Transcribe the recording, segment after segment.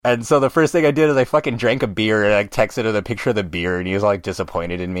And so the first thing I did is I fucking drank a beer and I texted him a picture of the beer and he was like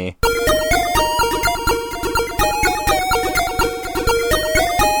disappointed in me.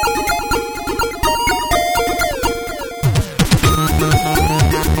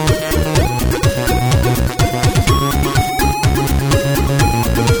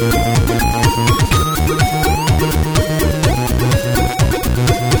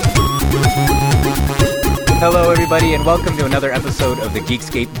 Hello, everybody, and welcome to another episode of the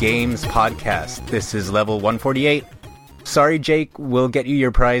Geekscape Games podcast. This is level 148. Sorry, Jake, we'll get you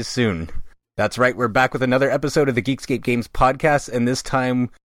your prize soon. That's right, we're back with another episode of the Geekscape Games podcast, and this time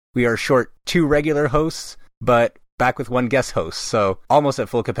we are short 2 regular hosts, but back with 1 guest host, so almost at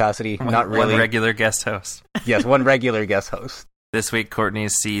full capacity. Not really. 1 regular guest host. Yes, 1 regular guest host. This week,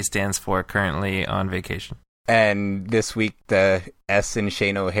 Courtney's C stands for currently on vacation. And this week, the S in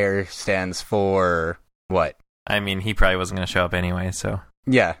Shane O'Hare stands for... what? I mean, he probably wasn't going to show up anyway, so...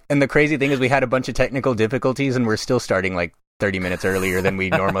 Yeah, and the crazy thing is we had a bunch of technical difficulties, and we're still starting like 30 minutes earlier than we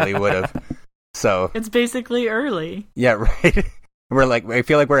normally would have. So... It's basically early. Yeah, right? We're like, I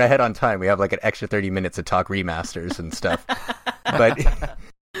feel like we're ahead on time. We have like an extra 30 minutes to talk remasters and stuff.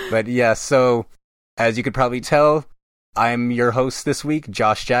 But yeah, so as you could probably tell, I'm your host this week,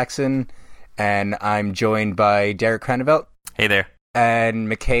 Josh Jackson, and I'm joined by Derek Cranevelt. Hey there. And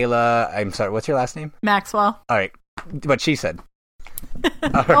Michaela, I'm sorry, what's your last name? Maxwell. All right, what she said. All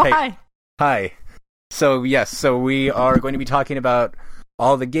right. Oh, hi. Hi. So, yes, so we are going to be talking about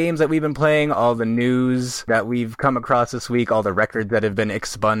all the games that we've been playing, all the news that we've come across this week, all the records that have been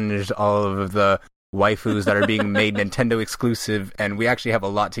expunged, all of the waifus that are being made Nintendo exclusive, and we actually have a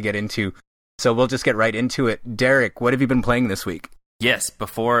lot to get into. So we'll just get right into it. Derek, what have you been playing this week? Yes,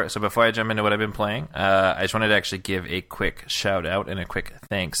 before I jump into what I've been playing, I just wanted to actually give a quick shout out and a quick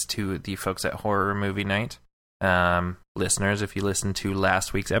thanks to the folks at Horror Movie Night. Listeners, if you listened to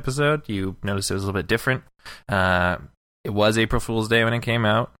last week's episode, you noticed it was a little bit different. It was April Fool's Day when it came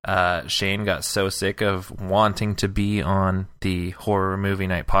out. Shane got so sick of wanting to be on the Horror Movie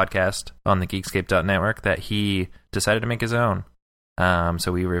Night podcast on the Geekscape.network that he decided to make his own.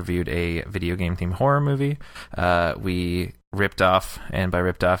 So we reviewed a video game themed horror movie. We ripped off, and by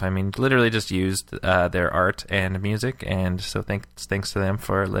ripped off I mean literally just used their art and music, and so thanks to them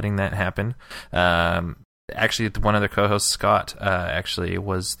for letting that happen. Actually, one of their co-hosts, Scott, actually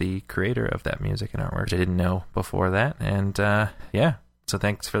was the creator of that music and artwork, which I didn't know before that, and yeah, so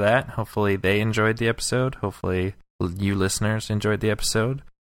thanks for that. Hopefully they enjoyed the episode. Hopefully you listeners enjoyed the episode.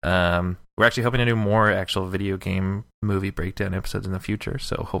 We're actually hoping to do more actual video game movie breakdown episodes in the future,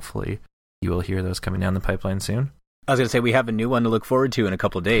 so hopefully you will hear those coming down the pipeline soon. I was going to say, we have a new one to look forward to in a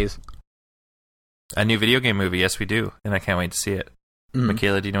couple of days. A new video game movie, yes we do, and I can't wait to see it.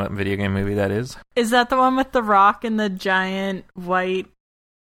 Michaela, do you know what video game movie that is? Is that the one with The Rock and the giant white,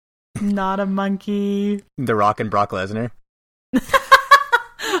 not a monkey? The Rock and Brock Lesnar?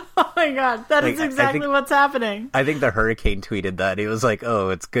 Oh my god, that is exactly what's happening. I think the Hurricane tweeted that. He was like, oh,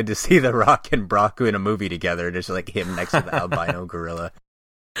 it's good to see The Rock and Brock in a movie together. Just like him next to the albino gorilla.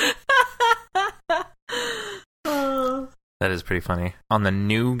 That is pretty funny. On the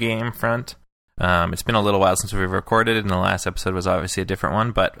new game front, it's been a little while since we've recorded, and the last episode was obviously a different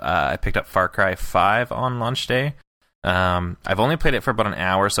one, but I picked up Far Cry 5 on launch day. I've only played it for about an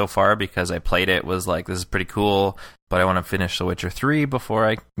hour so far because I played it, was like, this is pretty cool, but I want to finish The Witcher 3 before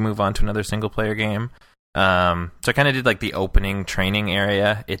I move on to another single-player game. So I kind of did like the opening training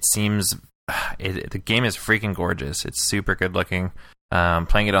area. It seems... the game is freaking gorgeous. It's super good looking.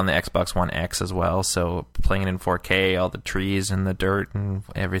 Playing it on the Xbox One X as well, so playing it in 4K, all the trees and the dirt and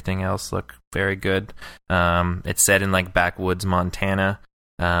everything else look very good. It's set in like backwoods Montana.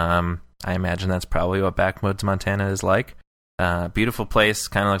 I imagine that's probably what backwoods Montana is like. Beautiful place,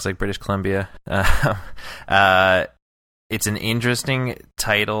 kind of looks like British Columbia. It's an interesting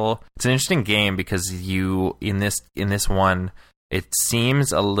title. It's an interesting game because you in this one, it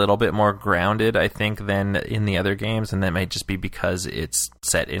seems a little bit more grounded, I think, than in the other games, and that might just be because it's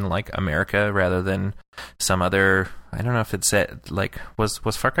set in like America rather than some other. I don't know if it's set like was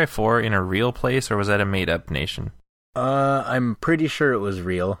Far Cry 4 in a real place or was that a made up nation? I'm pretty sure it was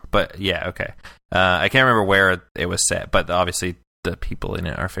real. But yeah, okay. I can't remember where it was set, but obviously the people in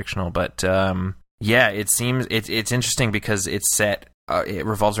it are fictional. But yeah, it seems it's interesting because it's set. It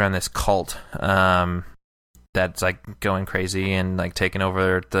revolves around this cult. That's like going crazy and like taking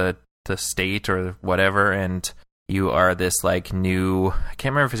over the state or whatever, and you are this like new, I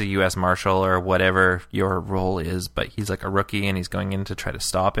can't remember if it's a U.S. Marshal or whatever your role is, but he's like a rookie and he's going in to try to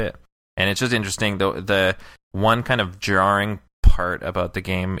stop it. And it's just interesting, though. The one kind of jarring part about the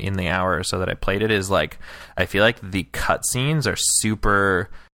game in the hour or so that I played it is like, I feel like the cutscenes are super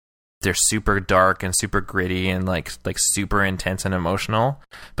they're super dark and super gritty and like super intense and emotional.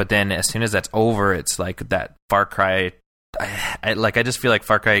 But then as soon as that's over, it's like that Far Cry. I just feel like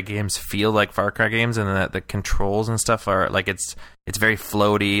Far Cry games feel like Far Cry games, and that the controls and stuff are like it's very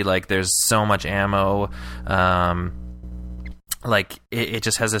floaty. Like there's so much ammo. Like it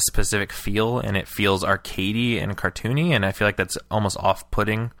just has a specific feel, and it feels arcadey and cartoony, and I feel like that's almost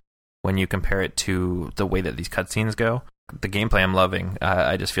off-putting when you compare it to the way that these cutscenes go. The gameplay I'm loving.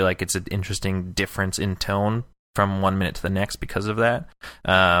 I just feel like it's an interesting difference in tone from one minute to the next because of that.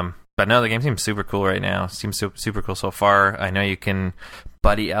 But no, the game seems super cool right now. Seems super cool so far. I know you can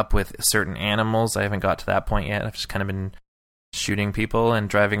buddy up with certain animals. I haven't got to that point yet. I've just kind of been shooting people and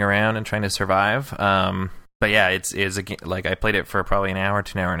driving around and trying to survive. But yeah, it's like I played it for probably an hour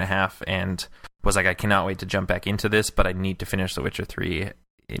to an hour and a half, and was like, I cannot wait to jump back into this, but I need to finish The Witcher 3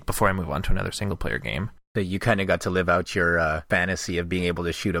 before I move on to another single player game. So you kind of got to live out your fantasy of being able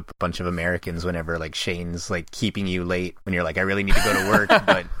to shoot up a bunch of Americans whenever like Shane's like keeping you late when you're like, I really need to go to work,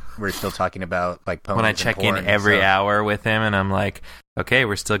 but we're still talking about like ponies. When I check in every hour with him, and I'm like, okay,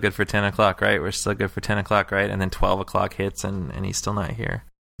 we're still good for 10 o'clock, right? We're still good for 10 o'clock, right? And then 12 o'clock hits, and he's still not here.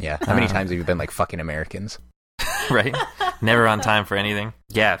 Yeah. How many times have you been like fucking Americans? Right? Never on time for anything.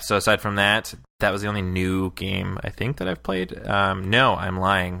 Yeah, so aside from that, that was the only new game I think that I've played. No, I'm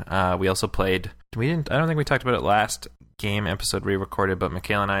lying. We also played... I don't think we talked about it last game episode we recorded, but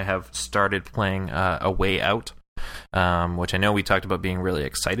Michaela and I have started playing A Way Out, which I know we talked about being really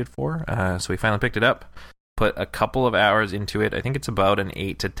excited for. So we finally picked it up, put a couple of hours into it. I think it's about an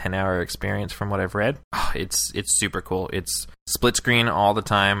 8 to 10 hour experience from what I've read. It's super cool. It's split screen all the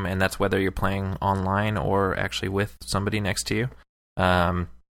time, and that's whether you're playing online or actually with somebody next to you.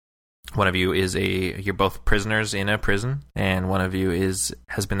 One of you you're both prisoners in a prison, and one of you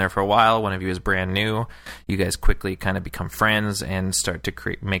has been there for a while. One of you is brand new. You guys quickly kind of become friends and start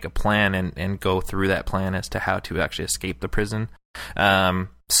to make a plan and go through that plan as to how to actually escape the prison.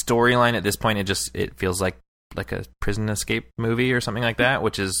 Storyline at this point, it feels like a prison escape movie or something like that,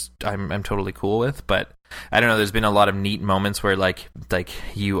 which is I'm totally cool with. But I don't know, there's been a lot of neat moments where like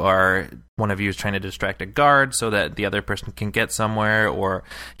one of you is trying to distract a guard so that the other person can get somewhere, or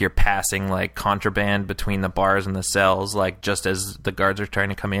you're passing like contraband between the bars and the cells, like just as the guards are trying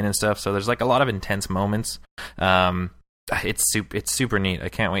to come in and stuff. So there's like a lot of intense moments. It's super neat. I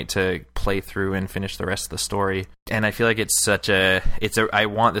can't wait to play through and finish the rest of the story. And I feel like I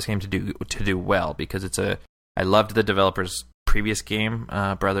want this game to do well, because I loved the developer's previous game,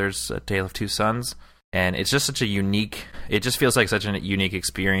 Brothers: A Tale of Two Sons, and it's just it just feels like such a unique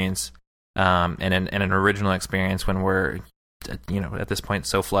experience, and an original experience when we're, at this point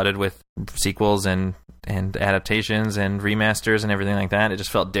so flooded with sequels and adaptations and remasters and everything like that. It just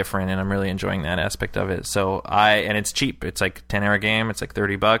felt different, and I'm really enjoying that aspect of it. So and it's cheap. It's like a 10-hour game. It's like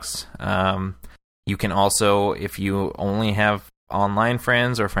 $30. You can also, if you only have online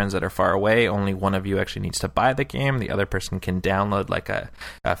friends or friends that are far away, only one of you actually needs to buy the game. The other person can download like a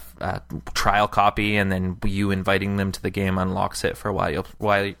trial copy, and then you inviting them to the game unlocks it for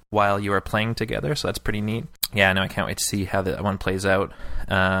while you are playing together. So that's pretty neat. Yeah, no, I can't wait to see how that one plays out.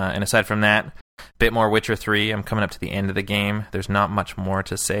 And aside from that, bit more Witcher 3. I'm coming up to the end of the game. There's not much more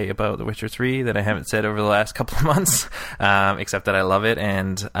to say about The Witcher 3 that I haven't said over the last couple of months, except that I love it,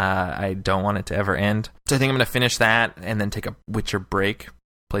 and I don't want it to ever end. So I think I'm going to finish that and then take a Witcher break,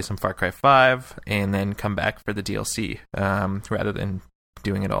 play some Far Cry 5, and then come back for the DLC, rather than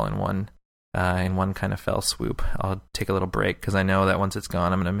doing it all in one kind of fell swoop. I'll take a little break, because I know that once it's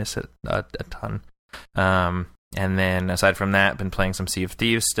gone, I'm going to miss it a ton. And then aside from that, been playing some Sea of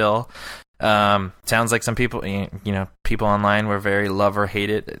Thieves still. Sounds like some people, people online were very love or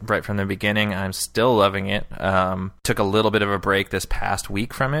hate it right from the beginning. I'm still loving it. Took a little bit of a break this past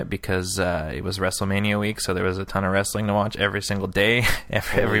week from it because it was WrestleMania week, so there was a ton of wrestling to watch every single day.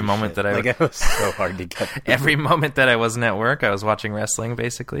 Every moment that it was so hard to get. Every moment that I wasn't at work, I was watching wrestling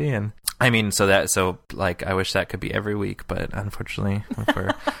basically, and I wish that could be every week, but unfortunately,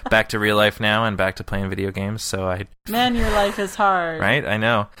 we're back to real life now and back to playing video games. So Man, your life is hard. Right? I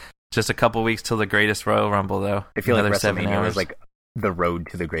know. Just a couple weeks till the greatest Royal Rumble, though. I feel like WrestleMania was like the road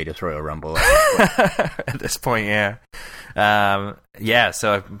to the greatest Royal Rumble. At this point, yeah.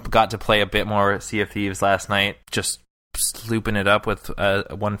 So I got to play a bit more Sea of Thieves last night, just looping it up with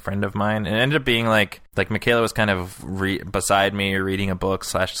one friend of mine. And it ended up being like Michaela was kind of beside me reading a book /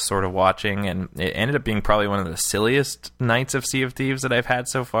 sort of watching, and it ended up being probably one of the silliest nights of Sea of Thieves that I've had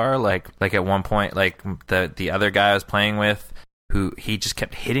so far. Like at one point, like the other guy I was playing with, who he just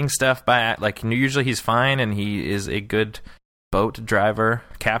kept hitting stuff by, like, usually he's fine and he is a good boat driver,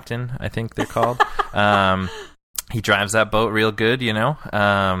 captain, I think they're called. he drives that boat real good, you know.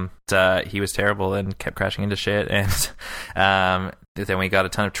 He was terrible and kept crashing into shit, and then we got a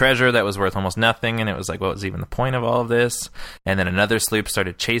ton of treasure that was worth almost nothing, and it was like, what was even the point of all of this? And then another sloop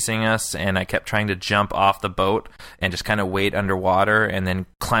started chasing us, and I kept trying to jump off the boat and just kind of wait underwater and then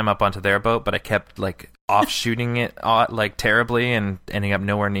climb up onto their boat, but I kept like offshooting it like terribly and ending up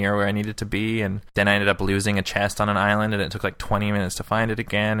nowhere near where I needed to be. And then I ended up losing a chest on an island, and it took like 20 minutes to find it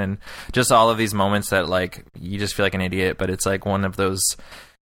again. And just all of these moments that like you just feel like an idiot, but it's like one of those,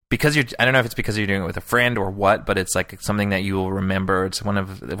 because I don't know if it's because you're doing it with a friend or what, but it's like something that you will remember. It's one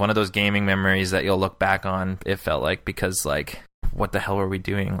of those gaming memories that you'll look back on. It felt like, because like, what the hell were we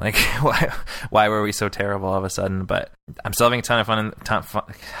doing? Like, why were we so terrible all of a sudden? But I'm still having a ton of fun.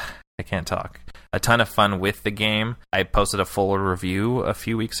 I can't talk. A ton of fun with the game. I posted a full review a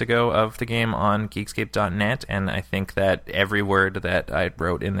few weeks ago of the game on Geekscape.net, and I think that every word that I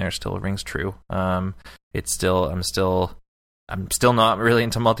wrote in there still rings true. I'm still not really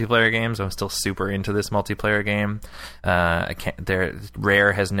into multiplayer games. I'm still super into this multiplayer game.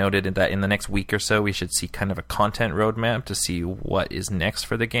 Rare has noted that in the next week or so, we should see kind of a content roadmap to see what is next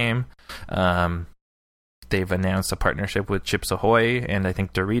for the game. They've announced a partnership with Chips Ahoy and I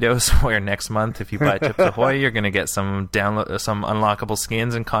think Doritos, where next month, if you buy Chips Ahoy, you're going to get some unlockable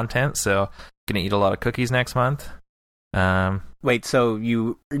skins and content. So, going to eat a lot of cookies next month. Wait,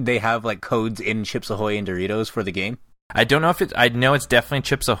 so they have like codes in Chips Ahoy and Doritos for the game? I don't know if I know it's definitely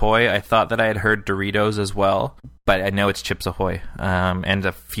Chips Ahoy. I thought that I had heard Doritos as well, but I know it's Chips Ahoy, and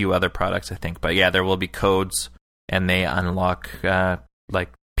a few other products, I think. But yeah, there will be codes, and they unlock like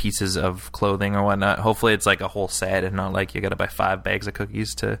pieces of clothing or whatnot. Hopefully it's like a whole set and not like you gotta buy 5 bags of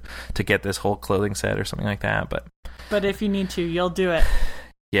cookies to get this whole clothing set or something like that. But if you need to, you'll do it.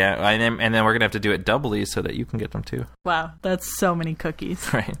 Yeah, and then we're gonna have to do it doubly so that you can get them too. Wow, that's so many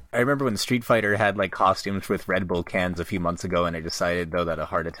cookies. Right. I remember when Street Fighter had like costumes with Red Bull cans a few months ago, and I decided though that a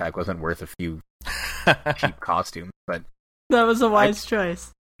heart attack wasn't worth a few cheap costumes. But that was a wise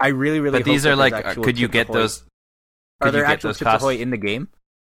choice. I really But these are like, could you get those? Are there actual Chips Ahoy in the game?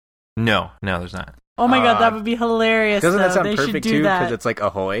 No, there's not. Oh my god, that would be hilarious. Doesn't that sound they perfect too? Because it's like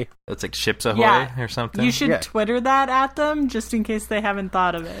Ahoy. It's like Chips Ahoy or something. You should Twitter that at them just in case they haven't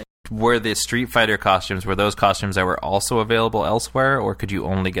thought of it. Were the Street Fighter costumes, were those costumes that were also available elsewhere, or could you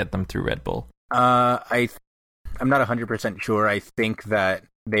only get them through Red Bull? I'm not 100% sure. I think that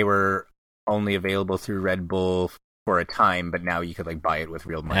they were only available through Red Bull for a time, but now you could like buy it with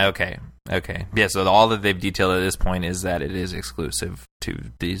real money. Okay. Yeah, so all that they've detailed at this point is that it is exclusive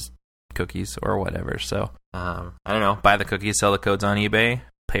to these cookies or whatever. So I don't know, buy the cookies, sell the codes on eBay,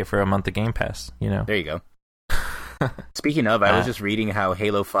 pay for a month of Game Pass, you know. There you go. Speaking of, I was just reading how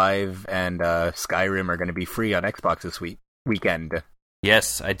Halo 5 and Skyrim are going to be free on Xbox this weekend.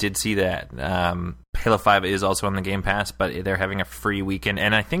 Yes, I did see that. Halo 5 is also on the Game Pass, but they're having a free weekend,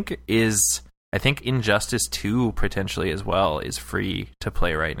 and I think Injustice 2 potentially as well is free to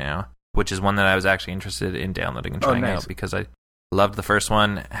play right now, which is one that I was actually interested in downloading and trying out because I loved the first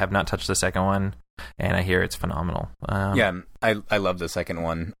one, have not touched the second one, and I hear it's phenomenal. Yeah, I love the second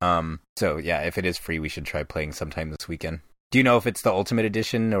one. So yeah, if it is free, we should try playing sometime this weekend. Do you know if it's the Ultimate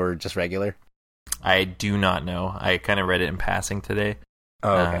Edition or just regular? I do not know. I kind of read it in passing today.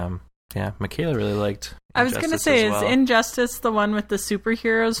 Oh, okay. Yeah, Michaela really liked Injustice. I was going to say, is Injustice the one with the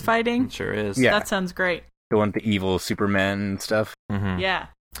superheroes fighting? It sure is. Yeah. That sounds great. The one with the evil Superman stuff? Mm-hmm. Yeah.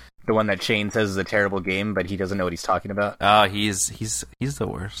 The one that Shane says is a terrible game, but he doesn't know what he's talking about. Oh, he's the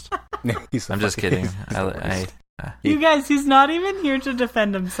worst. I'm just kidding. You guys, he's not even here to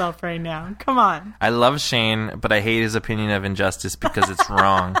defend himself right now. Come on. I love Shane, but I hate his opinion of Injustice because it's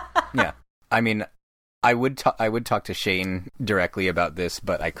wrong. Yeah. I mean, I would talk to Shane directly about this,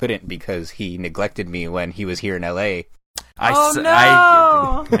 but I couldn't because he neglected me when he was here in LA.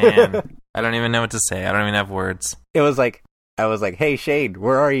 No! Man, I don't even know what to say. I don't even have words. It was like, I was like, "Hey Shane,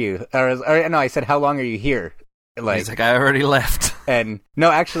 where are you?" I said, "How long are you here?" He's like, "I already left." And no,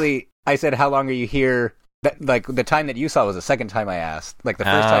 actually, I said, "How long are you here?" Like the time that you saw was the second time I asked. Like the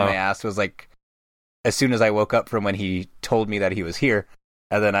first time I asked was like as soon as I woke up from when he told me that he was here,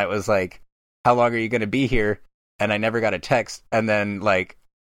 and then I was like, "How long are you going to be here?" And I never got a text. And then like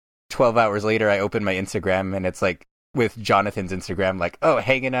 12 hours later, I opened my Instagram, and it's like with Jonathan's Instagram, like, "Oh,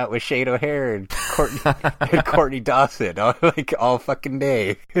 hanging out with Shane O'Hare and Courtney Dawson, like all fucking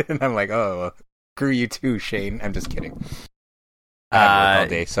day." And I'm like, "Oh, screw you too, Shane." I'm just kidding. I had work all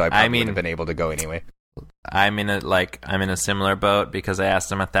day, so I probably would have been able to go anyway. I'm in a similar boat because I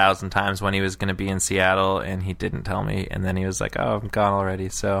asked him 1,000 times when he was going to be in Seattle, and he didn't tell me. And then he was like, "Oh, I'm gone already."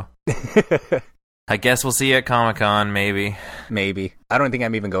 So I guess we'll see you at Comic-Con, maybe. Maybe. I don't think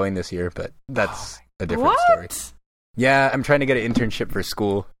I'm even going this year, but that's a different story. Yeah, I'm trying to get an internship for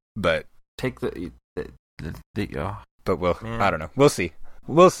school, but Take the but we'll Man. I don't know. We'll see.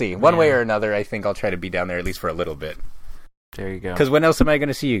 We'll see. One way Man. or another, I think I'll try to be down there at least for a little bit. there you go. Because when else am I going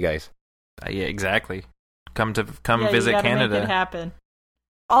to see you guys? Yeah, exactly. Come Yeah, visit you gotta Canada. Make it happen.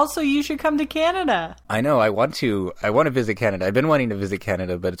 Also, you should come to Canada. I know. I want to visit Canada. I've been wanting to visit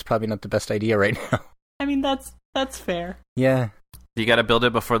Canada, but it's probably not the best idea right now. I mean, that's fair. Yeah. You got to build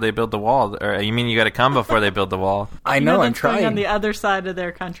it before they build the wall, or you mean you got to come before they build the wall I You know. I'm that's going trying. on the other side of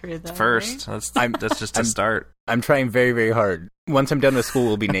their country, though. first? Right? That's just to start. I'm trying very, very hard. Once I'm done with school,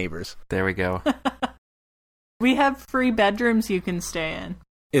 we'll be neighbors. There we go. We have free bedrooms you can stay in.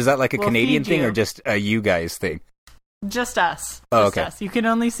 Is that like a We'll Canadian feed thing you. or just a you guys thing? Just us. Oh, Just okay. us. You can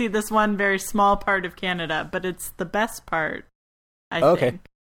only see this one very small part of Canada, but it's the best part, I Okay. think.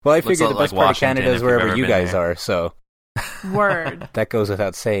 Well, I Looks figured a the lot best like part of Washington, Canada is if you've wherever ever you been guys there. are, so Word. that goes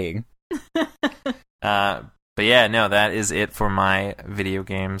without saying. But yeah, no, that is it for my video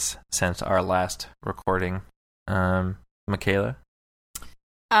games since our last recording. Michaela?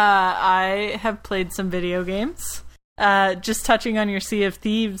 I have played some video games. Just touching on your Sea of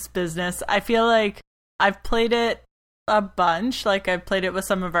Thieves business, I feel like I've played it a bunch. Like, I've played it with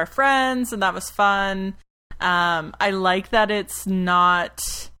some of our friends, and that was fun. I like that it's not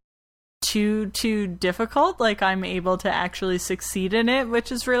too difficult. Like, I'm able to actually succeed in it,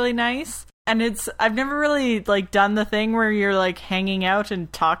 which is really nice. And I've never really like done the thing where you're like hanging out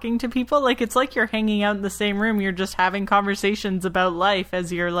and talking to people. Like, it's like you're hanging out in the same room. You're just having conversations about life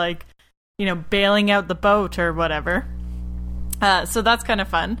as you're like, bailing out the boat or whatever. So that's kind of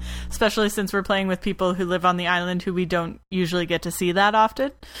fun, especially since we're playing with people who live on the island who we don't usually get to see that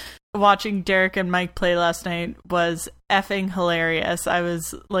often. Watching Derek and Mike play last night was effing hilarious. I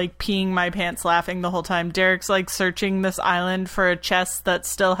was like peeing my pants laughing the whole time. Derek's like searching this island for a chest that's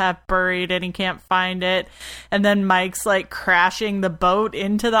still half buried and he can't find it. And then Mike's like crashing the boat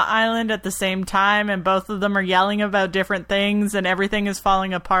into the island at the same time, and both of them are yelling about different things and everything is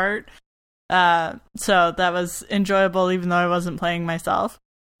falling apart. So that was enjoyable, even though I wasn't playing myself.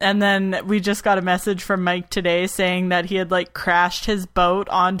 And then we just got a message from Mike today saying that he had like crashed his boat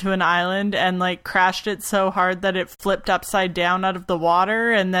onto an island and like crashed it so hard that it flipped upside down out of the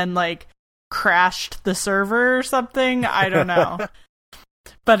water and then like crashed the server or something. I don't know.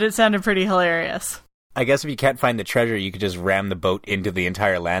 But it sounded pretty hilarious. I guess if you can't find the treasure, you could just ram the boat into the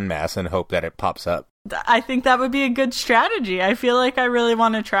entire landmass and hope that it pops up. I think that would be a good strategy. I feel like I really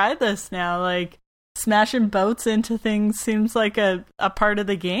want to try this now. Like, smashing boats into things seems like a part of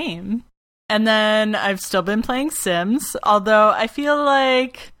the game. And then I've still been playing Sims, although I feel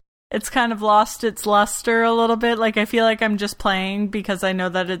like it's kind of lost its luster a little bit. Like, I feel like I'm just playing because I know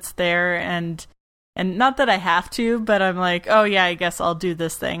that it's there, and not that I have to, but I'm like, oh yeah, I guess I'll do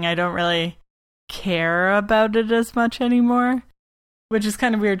this thing. I don't really care about it as much anymore, which is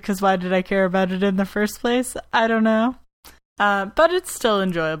kind of weird because why did I care about it in the first place? I don't know. But it's still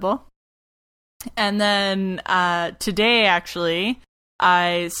enjoyable. And then today, actually,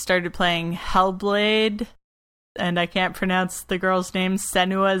 I started playing Hellblade, and I can't pronounce the girl's name,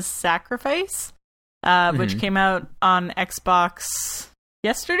 Senua's Sacrifice, which came out on Xbox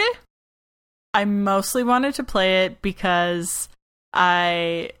yesterday. I mostly wanted to play it because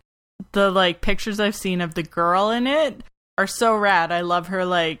the like pictures I've seen of the girl in it are so rad. I love her,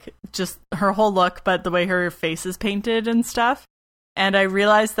 like, just her whole look, but the way her face is painted and stuff. And I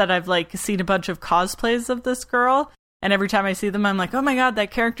realized that I've like seen a bunch of cosplays of this girl, and every time I see them, I'm like, oh my god,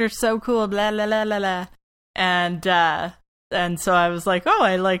 that character's so cool, blah blah blah blah blah. And so I was like, oh,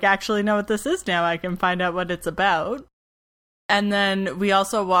 I like actually know what this is now. I can find out what it's about. And then we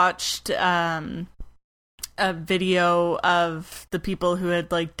also watched a video of the people who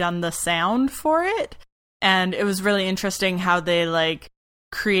had like done the sound for it, and it was really interesting how they like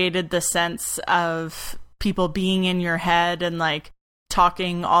created the sense of people being in your head and like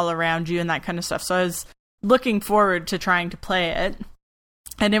talking all around you and that kind of stuff. So I was looking forward to trying to play it,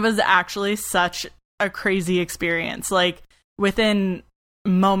 and it was actually such a crazy experience. Like, within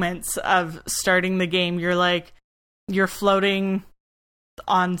moments of starting the game, you're floating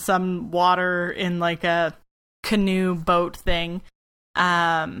on some water in like a canoe boat thing,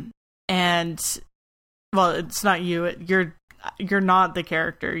 and well, it's not you, you're not the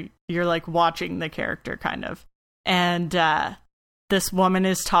character, you're like watching the character kind of. And this woman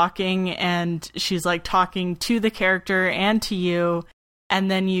is talking, and she's like talking to the character and to you,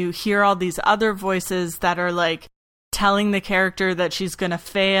 and then you hear all these other voices that are like telling the character that she's gonna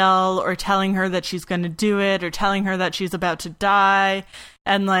fail, or telling her that she's gonna do it, or telling her that she's about to die.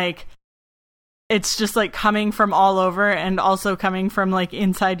 And like, it's just like coming from all over, and also coming from like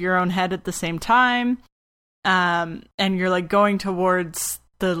inside your own head at the same time. and you're like going towards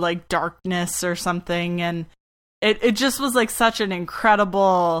the like darkness or something, and it just was like such an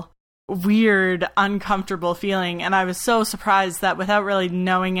incredible, weird, uncomfortable feeling. And I was so surprised that without really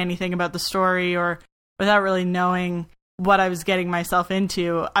knowing anything about the story or without really knowing what I was getting myself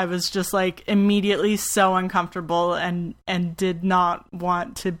into, I was just like immediately so uncomfortable and did not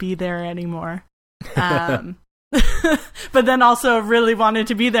want to be there anymore. But then also really wanted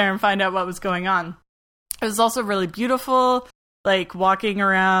to be there and find out what was going on. It was also really beautiful. Like walking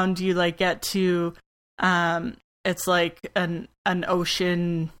around, you like get to, it's like an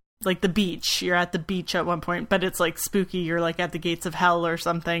ocean, like the beach. You're at the beach at one point, but it's like spooky. You're like at the gates of hell or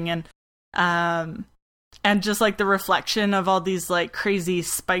something. And just like the reflection of all these like crazy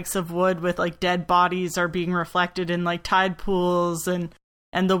spikes of wood with like dead bodies are being reflected in like tide pools, and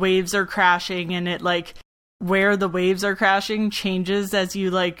the waves are crashing, and it like where the waves are crashing changes as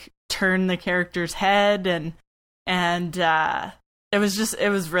you like turn the character's head, and it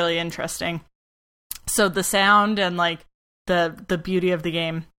was really interesting. So the sound and like the beauty of the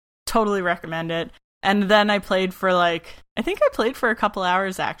game, totally recommend it. And then I played for a couple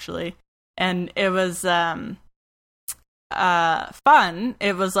hours actually, and it was fun.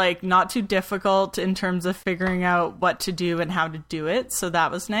 It was like not too difficult in terms of figuring out what to do and how to do it, so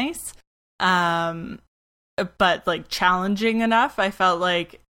that was nice. But like challenging enough. I felt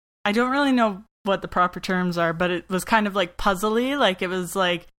like, I don't really know what the proper terms are, but it was kind of like puzzly. Like it was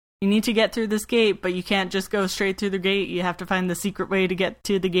like, you need to get through this gate, but you can't just go straight through the gate. You have to find the secret way to get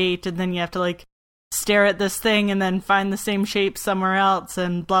to the gate, and then you have to like stare at this thing and then find the same shape somewhere else,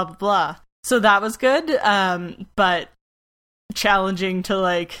 and blah blah blah. So that was good, but challenging to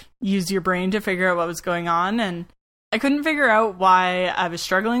like use your brain to figure out what was going on. And I couldn't figure out why I was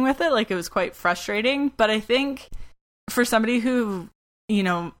struggling with it. Like it was quite frustrating, but I think for somebody who, you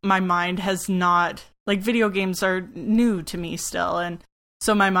know, my mind has not, like video games are new to me still, and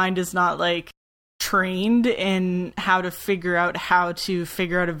so my mind is not like trained in how to figure out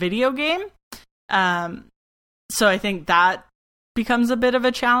a video game. So I think that becomes a bit of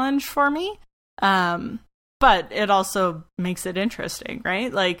a challenge for me. But it also makes it interesting,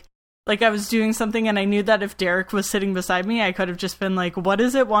 right? Like I was doing something and I knew that if Derek was sitting beside me, I could have just been like, what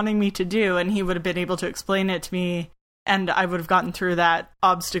is it wanting me to do? And he would have been able to explain it to me, and I would have gotten through that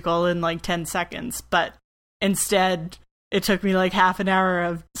obstacle in like 10 seconds. But instead, it took me like half an hour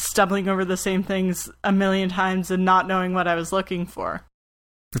of stumbling over the same things a million times and not knowing what I was looking for.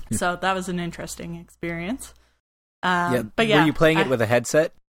 So that was an interesting experience. But were you playing it with a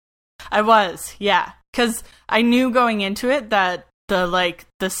headset? I was, yeah. Because I knew going into it that the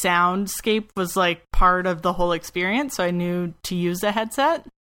soundscape was like part of the whole experience, so I knew to use a headset,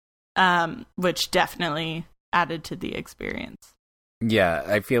 which definitely added to the experience.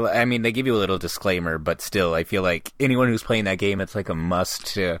 Yeah, I mean, they give you a little disclaimer, but still, I feel like anyone who's playing that game, it's like a must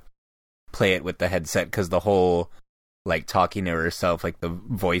to play it with the headset, because the whole, like, talking to herself, like, the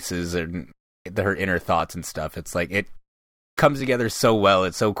voices and her inner thoughts and stuff, it's like, it comes together so well.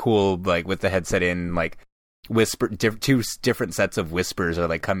 It's so cool, like, with the headset in, like, two different sets of whispers are,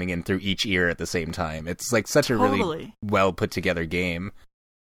 like, coming in through each ear at the same time. It's, like, such a really well put together game.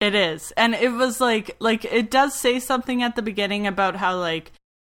 It is. And it was like it does say something at the beginning about how like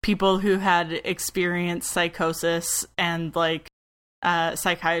people who had experienced psychosis and like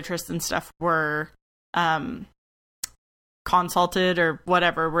psychiatrists and stuff were consulted or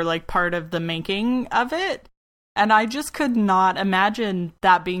whatever, were like part of the making of it. And I just could not imagine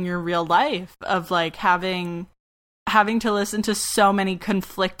that being your real life, of like having to listen to so many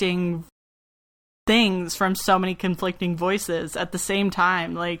conflicting things from so many conflicting voices at the same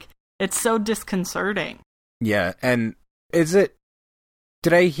time. Like, it's so disconcerting. Yeah, and did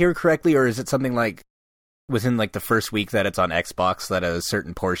I hear correctly, or is it something like within like the first week that it's on Xbox that a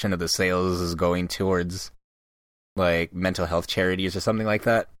certain portion of the sales is going towards like mental health charities or something like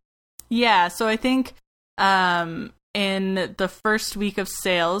that? Yeah, so I think in the first week of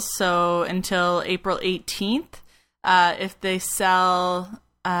sales, so until April 18th, if they sell,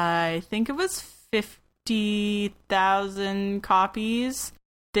 I think it was 50,000 copies,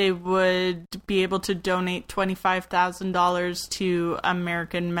 they would be able to donate $25,000 to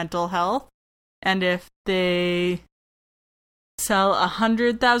American Mental Health. And if they sell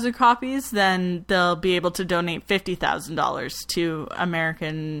 100,000 copies, then they'll be able to donate $50,000 to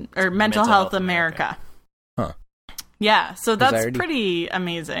Mental Health America. Huh. Yeah, so that's pretty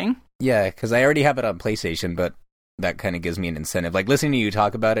amazing. Yeah, because I already have it on PlayStation, but that kind of gives me an incentive. Like, listening to you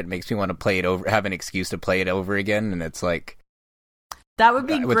talk about it makes me want to play it over, have an excuse to play it over again, and it's like, that would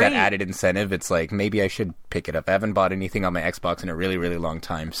be great. With that added incentive, it's like, maybe I should pick it up. I haven't bought anything on my Xbox in a really, really long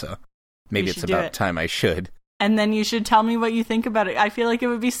time, so. maybe You it's should do about it. time I should. And then you should tell me what you think about it. I feel like it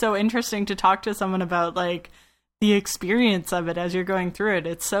would be so interesting to talk to someone about, like, the experience of it as you're going through it.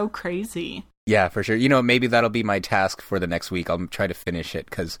 It's so crazy. Yeah, for sure. You know, maybe that'll be my task for the next week. I'll try to finish it,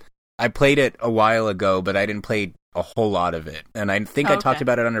 because I played it a while ago, but I didn't play a whole lot of it. And I think I talked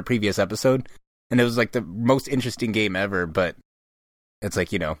about it on a previous episode, and it was like the most interesting game ever, but it's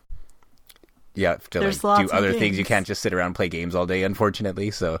like, you know, you have to There's like do lots of other things. You games. can't just sit around and play games all day,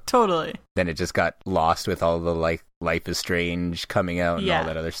 unfortunately. So Totally. then it just got lost with all the like Life is Strange coming out and Yeah. all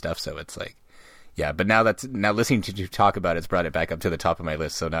that other stuff. So it's like, yeah, but now listening to you talk about it's brought it back up to the top of my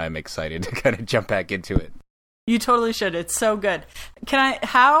list. So now I'm excited to kind of jump back into it. You totally should. It's so good.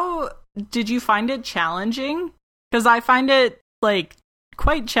 How did you find it challenging? Because I find it, like,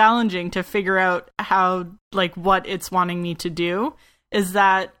 quite challenging to figure out how, like, what it's wanting me to do. Is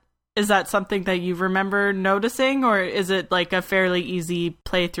that something that you remember noticing, or is it like a fairly easy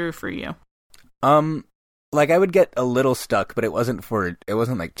playthrough for you? Like I would get a little stuck, but it wasn't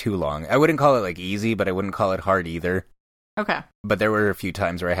like too long. I wouldn't call it like easy, but I wouldn't call it hard either. Okay. But there were a few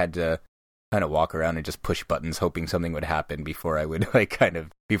times where I had to kind of walk around and just push buttons, hoping something would happen before I would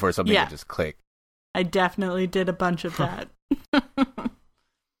before something Yeah. would just click. I definitely did a bunch of that.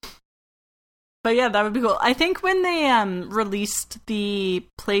 But yeah, that would be cool. I think when they released the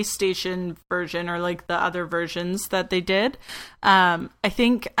PlayStation version, or like the other versions that they did, I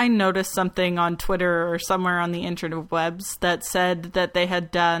think I noticed something on Twitter or somewhere on the interwebs that said that they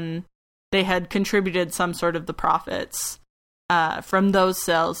had contributed some sort of the profits from those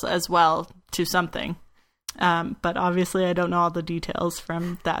sales as well to something. But obviously I don't know all the details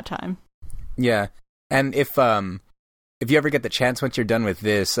from that time. Yeah. And if you ever get the chance once you're done with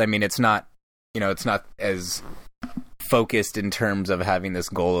this, I mean, it's not as focused in terms of having this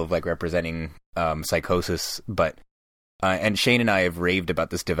goal of like representing Psychosis, but and Shane and I have raved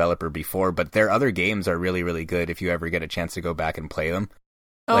about this developer before, but their other games are really, really good if you ever get a chance to go back and play them.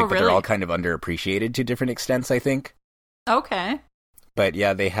 Oh, But really? they're all kind of underappreciated to different extents, I think. Okay. But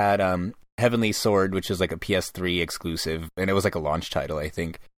yeah, they had Heavenly Sword, which is like a PS3 exclusive, and it was like a launch title, I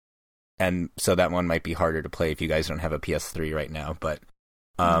think. And so that one might be harder to play if you guys don't have a PS3 right now, but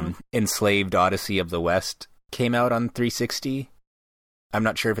Enslaved Odyssey of the West came out on 360. I'm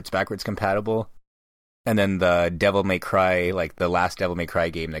not sure if it's backwards compatible. And then the Devil May Cry, like the last Devil May Cry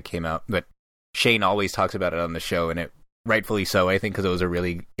game that came out, but Shane always talks about it on the show, and it rightfully so, I think, because it was a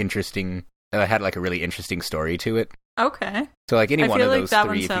really interesting, had like a really interesting story to it. Okay. So like any I one feel of like those that three,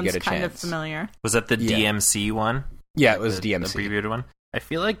 one if you sounds get a kind of chance. familiar. Was that the Yeah. DMC one? Yeah, it was The DMC. abbreviated one? I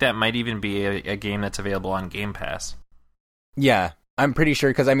feel like that might even be a game that's available on Game Pass. Yeah, I'm pretty sure,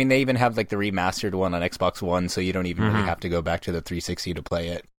 because I mean, they even have like the remastered one on Xbox One, so you don't even really have to go back to the 360 to play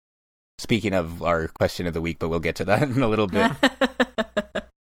it. Speaking of our question of the week, but we'll get to that in a little bit.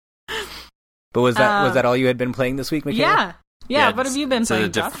 But was that all you had been playing this week, Michaela? Yeah. What have you been so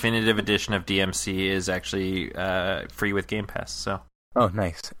playing, the Josh? definitive edition of DMC is actually free with Game Pass. So Oh,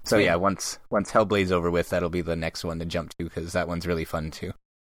 nice. So Sweet. yeah, once Hellblade's over with, that'll be the next one to jump to, because that one's really fun too.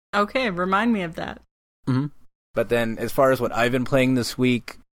 Okay, remind me of that. Mm-hmm. But then, as far as what I've been playing this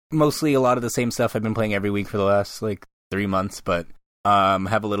week, mostly a lot of the same stuff I've been playing every week for the last like 3 months, but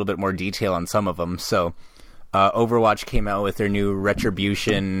have a little bit more detail on some of them. So, Overwatch came out with their new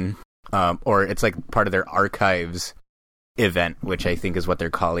Retribution, or it's like part of their Archives event, which I think is what they're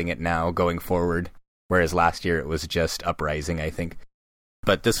calling it now going forward. Whereas last year it was just Uprising, I think.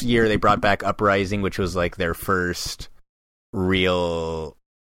 But this year they brought back Uprising, which was like their first real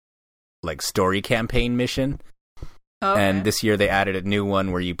like story campaign mission. Okay. And this year they added a new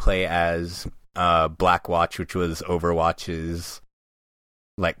one where you play as Blackwatch, which was Overwatch's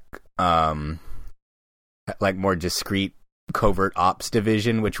like more discreet covert ops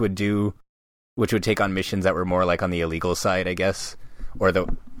division, which would take on missions that were more like on the illegal side, I guess, or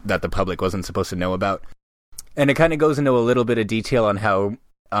that the public wasn't supposed to know about. And it kind of goes into a little bit of detail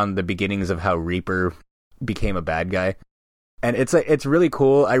on the beginnings of how Reaper became a bad guy. And it's really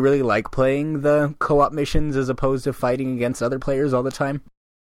cool. I really like playing the co-op missions as opposed to fighting against other players all the time.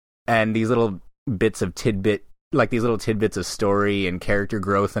 And these little bits of tidbits of story and character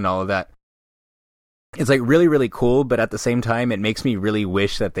growth and all of that. It's like really, really cool, but at the same time, it makes me really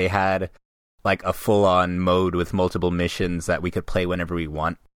wish that they had like a full-on mode with multiple missions that we could play whenever we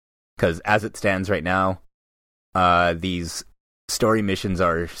want. Because as it stands right now, these story missions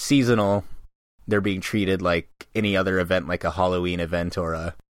are seasonal. They're being treated like any other event, like a Halloween event or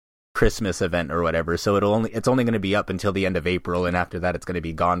a Christmas event or whatever. So it's only going to be up until the end of April, and after that, it's going to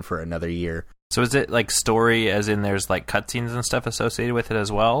be gone for another year. So is it like story as in there's like cutscenes and stuff associated with it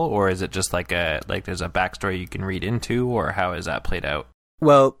as well, or is it just like there's a backstory you can read into, or how is that played out?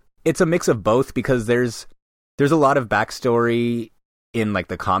 Well, it's a mix of both because there's a lot of backstory in like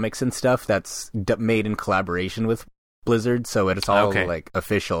the comics and stuff that's made in collaboration with Blizzard, so it's all like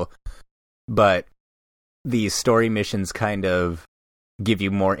official. But these story missions kind of give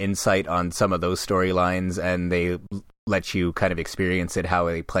you more insight on some of those storylines, and they let you kind of experience it how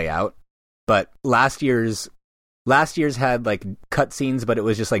they play out. But last year's had like cutscenes, but it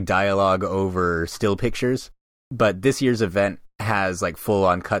was just like dialogue over still pictures. But this year's event has like full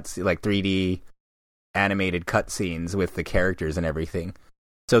on cuts, like 3D animated cutscenes with the characters and everything.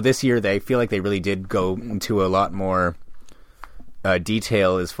 So this year they feel like they really did go into a lot more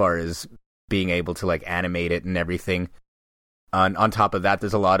detail as far as being able to like animate it and everything. On top of that,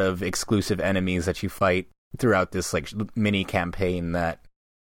 there's a lot of exclusive enemies that you fight throughout this like mini campaign that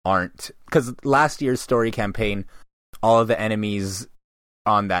aren't, because last year's story campaign, all of the enemies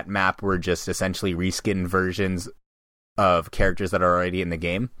on that map were just essentially reskinned versions of characters that are already in the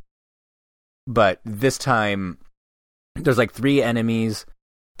game. But this time there's like 3 enemies.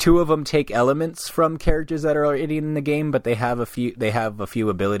 2 of them take elements from characters that are already in the game, but they have a few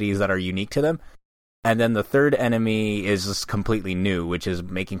abilities that are unique to them. And then the 3rd enemy is just completely new, which is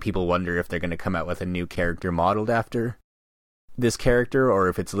making people wonder if they're going to come out with a new character modeled after this character, or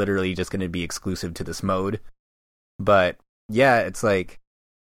if it's literally just going to be exclusive to this mode. But yeah, it's like,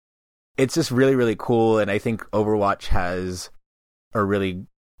 it's just really, really cool, and I think Overwatch has a really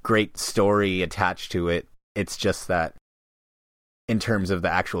great story attached to it. It's just that in terms of the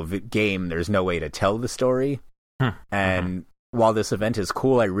actual game, there's no way to tell the story. And while this event is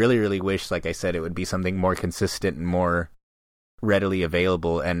cool, I really, really wish, like I said, it would be something more consistent and more readily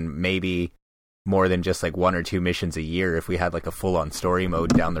available, and maybe more than just like 1 or 2 missions a year. If we had like a full-on story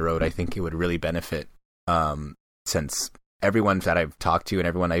mode down the road, I think it would really benefit, since everyone that I've talked to and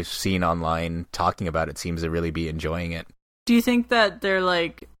everyone I've seen online talking about it seems to really be enjoying it. Do you think that they're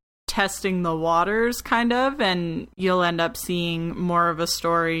like testing the waters kind of, and you'll end up seeing more of a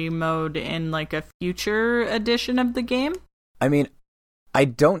story mode in like a future edition of the game? I mean, I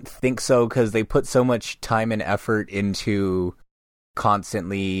don't think so, because they put so much time and effort into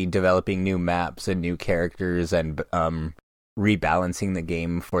constantly developing new maps and new characters and rebalancing the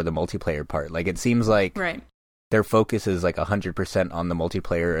game for the multiplayer part. Like, it seems like their focus is like 100% on the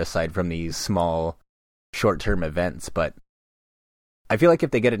multiplayer, aside from these small short-term events. But I feel like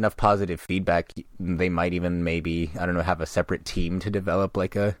if they get enough positive feedback, they might even maybe, I don't know, have a separate team to develop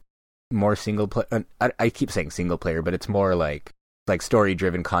like a more single player. I keep saying single player, but it's more like story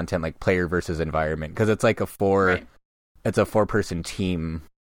driven content, like player versus environment, because it's like it's a 4-person team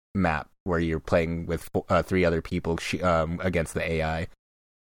map where you're playing with 3 other people against the AI.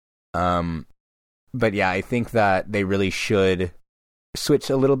 But yeah, I think that they really should switch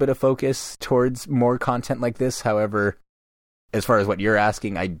a little bit of focus towards more content like this. However, as far as what you're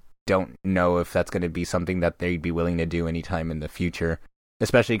asking, I don't know if that's going to be something that they'd be willing to do anytime in the future,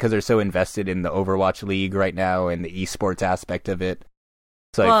 especially because they're so invested in the Overwatch League right now and the esports aspect of it.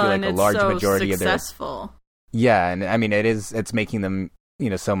 So I feel like a large majority of their... Yeah, and I mean, it's making them,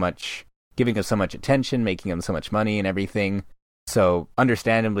 so much, giving them so much attention, making them so much money and everything. So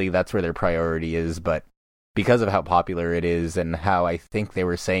understandably, that's where their priority is. But because of how popular it is, and how I think they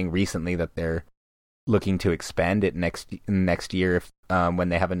were saying recently that they're looking to expand it next year if, when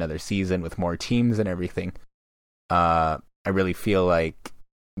they have another season with more teams and everything, I really feel like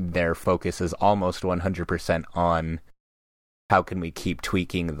their focus is almost 100% on how can we keep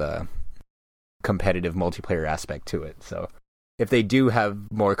tweaking the competitive multiplayer aspect to it. So if they do have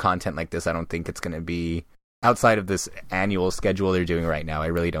more content like this, I don't think it's going to be outside of this annual schedule they're doing right now. I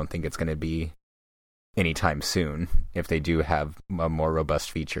really don't think it's going to be anytime soon if they do have a more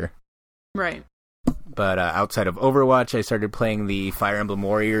robust feature. Right. But outside of Overwatch, I started playing the Fire Emblem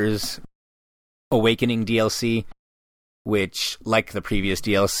Warriors Awakening DLC, which, like the previous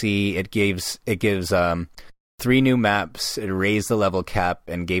DLC, it gives 3 new maps. It raised the level cap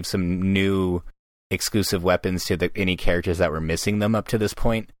and gave some new exclusive weapons to any characters that were missing them up to this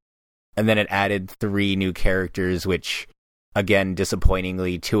point. And then it added 3 new characters, which, again,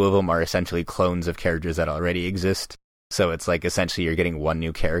 disappointingly, 2 of them are essentially clones of characters that already exist. So it's like essentially you're getting 1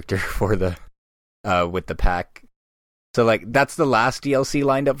 new character for the with the pack. So like that's the last DLC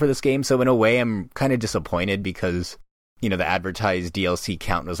lined up for this game. So in a way, I'm kind of disappointed because the advertised DLC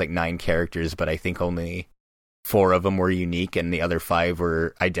count was like 9 characters, but I think only 4 of them were unique, and the other 5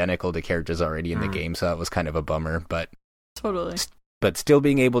 were identical to characters already in the game. So that was kind of a bummer. But totally. But still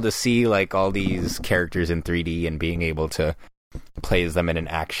being able to see like all these characters in 3D and being able to play as them in an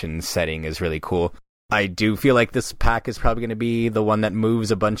action setting is really cool. I do feel like this pack is probably going to be the one that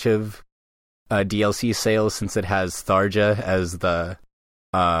moves a bunch of DLC sales, since it has Tharja as the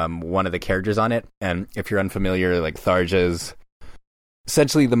one of the characters on it. And if you're unfamiliar, like Tharja's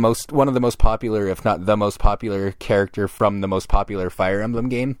essentially one of the most popular, if not the most popular character from the most popular Fire Emblem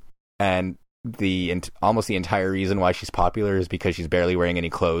game. And almost the entire reason why she's popular is because she's barely wearing any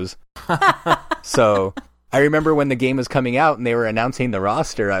clothes. So I remember when the game was coming out and they were announcing the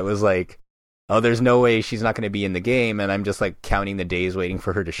roster, I was like, oh, there's no way she's not going to be in the game. And I'm just like counting the days waiting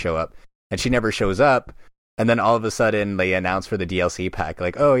for her to show up. And she never shows up. And then all of a sudden they announce for the DLC pack,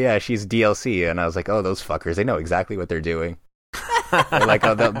 like, oh yeah, she's DLC. And I was like, oh, those fuckers, they know exactly what they're doing. They're like,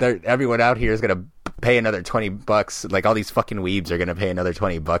 oh, everyone out here is going to pay another $20. Like all these fucking weebs are going to pay another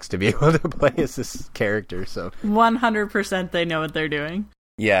 $20 to be able to play as this character. So 100% they know what they're doing.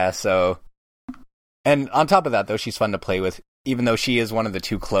 Yeah. So, and on top of that though, she's fun to play with, even though she is one of the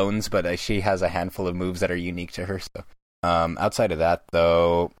 2 clones, but she has a handful of moves that are unique to her. So, outside of that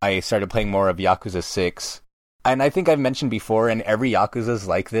though, I started playing more of Yakuza 6. And I think I've mentioned before, and every Yakuza's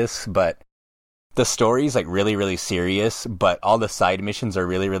like this, but the story's like really, really serious, but all the side missions are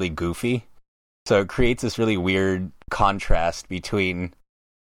really, really goofy. So it creates this really weird contrast between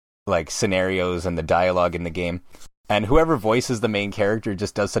like scenarios and the dialogue in the game. And whoever voices the main character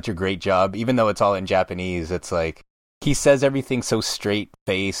just does such a great job, even though it's all in Japanese. It's like he says everything so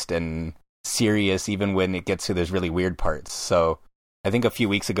straight-faced and serious, even when it gets to those really weird parts. So I think a few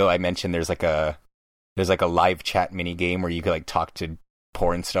weeks ago I mentioned there's like a live chat mini game where you could like talk to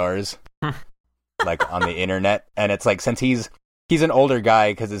porn stars. Like on the internet, and it's like, since he's an older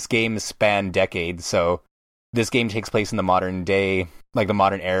guy, because this game span decades, so this game takes place in the modern day, like the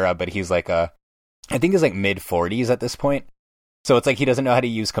modern era, but he's like I think he's like mid-40s at this point, so it's like he doesn't know how to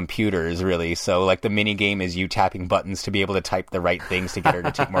use computers really, so like the mini game is you tapping buttons to be able to type the right things to get her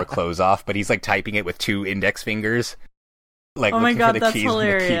to take more clothes off, but he's like typing it with 2 index fingers, like looking for the keys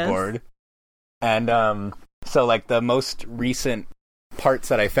hilarious. on the keyboard. And so like the most recent parts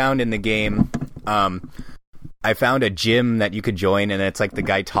that I found in the game, I found a gym that you could join, and it's like the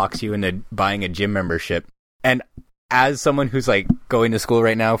guy talks you into buying a gym membership. And as someone who's like going to school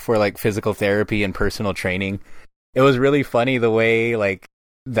right now for like physical therapy and personal training, it was really funny the way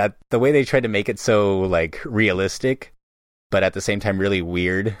they tried to make it so like realistic, but at the same time really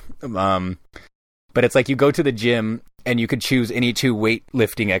weird. But it's like you go to the gym and you could choose any 2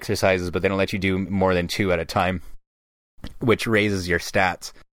 weightlifting exercises, but they don't let you do more than 2 at a time, which raises your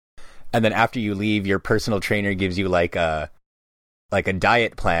stats. And then after you leave, your personal trainer gives you like a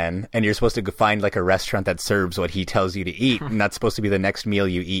diet plan, and you're supposed to find like a restaurant that serves what he tells you to eat, and that's supposed to be the next meal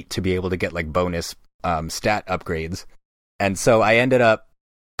you eat to be able to get like bonus stat upgrades. And so I ended up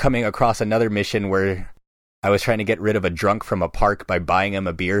coming across another mission where I was trying to get rid of a drunk from a park by buying him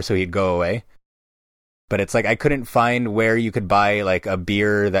a beer so he'd go away. But it's like I couldn't find where you could buy like a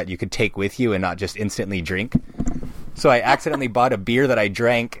beer that you could take with you and not just instantly drink. So I accidentally bought a beer that I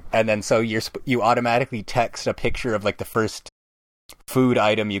drank, and then so you automatically text a picture of like the first food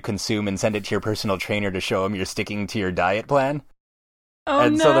item you consume and send it to your personal trainer to show him you're sticking to your diet plan. Oh,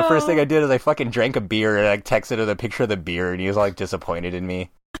 and no. So the first thing I did is I fucking drank a beer, and I texted him a picture of the beer, and he was like disappointed in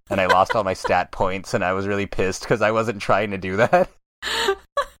me. And I lost all my stat points, and I was really pissed because I wasn't trying to do that.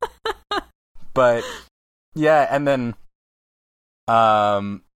 But yeah, and then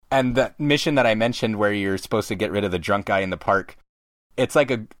and the mission that I mentioned where you're supposed to get rid of the drunk guy in the park, it's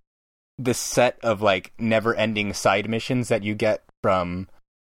like this set of like never-ending side missions that you get from...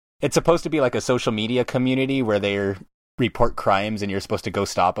 It's supposed to be like a social media community where they report crimes and you're supposed to go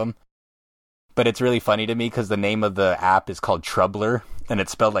stop them. But it's really funny to me because the name of the app is called Troubler, and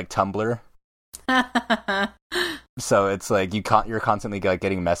it's spelled like Tumblr. So it's like you're constantly like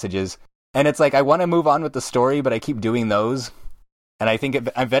getting messages. And it's like I want to move on with the story, but I keep doing those. And I think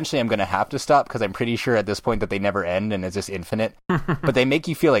eventually I'm going to have to stop because I'm pretty sure at this point that they never end and it's just infinite. But they make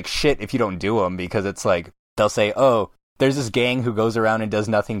you feel like shit if you don't do them, because it's like they'll say, oh, there's this gang who goes around and does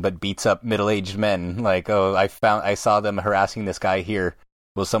nothing but beats up middle-aged men. Like, oh, I saw them harassing this guy here.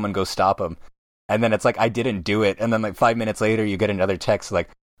 Will someone go stop him? And then it's like, I didn't do it. And then like 5 minutes later, you get another text like,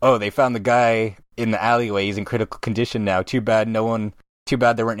 oh, they found the guy in the alleyway. He's in critical condition now. Too bad there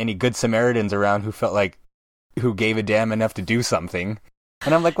weren't any good Samaritans around who gave a damn enough to do something.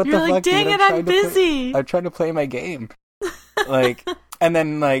 And I'm like, what You're the like, fuck, dang dude? it, I'm busy. I'm trying to play my game. Like, and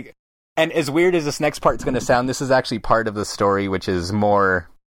then like, and as weird as this next part's going to sound, this is actually part of the story, which is more,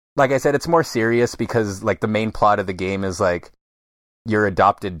 like I said, it's more serious because like the main plot of the game is like your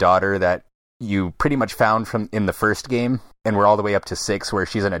adopted daughter that you pretty much found from in the first game, and we're all the way up to 6 where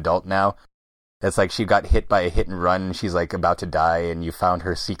she's an adult now. It's like she got hit by a hit and run. She's like about to die, and you found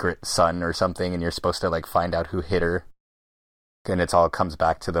her secret son or something, and you're supposed to like find out who hit her. And it all comes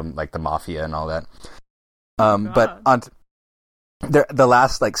back to the mafia and all that. But the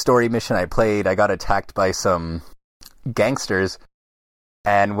last like story mission I played, I got attacked by some gangsters,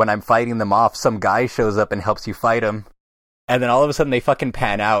 and when I'm fighting them off, some guy shows up and helps you fight him, and then all of a sudden they fucking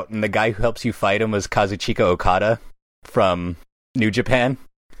pan out, and the guy who helps you fight him was Kazuchika Okada from New Japan.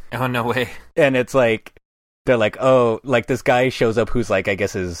 Oh, no way. And it's like, they're like, oh, like this guy shows up who's like, I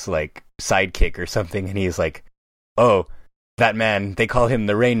guess his like sidekick or something, and he's like, oh, that man, they call him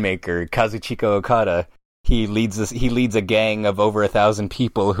the Rainmaker, Kazuchika Okada. He leads a gang of over 1,000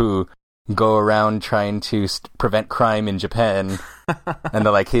 people who go around trying to prevent crime in Japan. And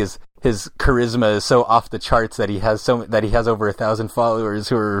they're like, his charisma is so off the charts that he has over 1,000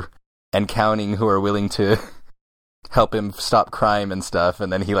 followers and counting who are willing to help him stop crime and stuff.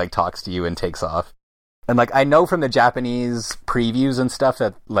 And then he like talks to you and takes off. And like I know from the Japanese previews and stuff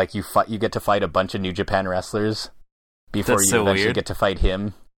that like you get to fight a bunch of New Japan wrestlers before That's you so eventually weird. get to fight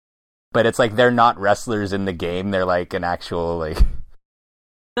him. But it's like they're not wrestlers in the game. They're like an actual like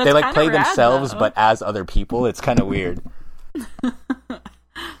That's they like kinda play rad, themselves though. but as other people. It's kind of weird.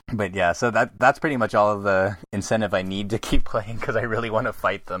 But yeah, so that's pretty much all of the incentive I need to keep playing because I really want to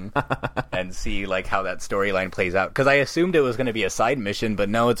fight them and see like how that storyline plays out. Because I assumed it was going to be a side mission, but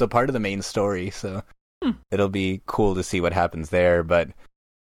no, it's a part of the main story. So it'll be cool to see what happens there. But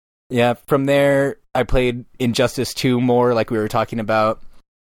yeah, from there I played Injustice 2 more, like we were talking about.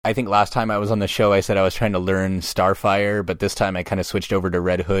 I think last time I was on the show, I said I was trying to learn Starfire, but this time I kind of switched over to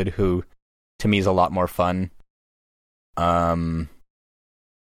Red Hood, who to me is a lot more fun.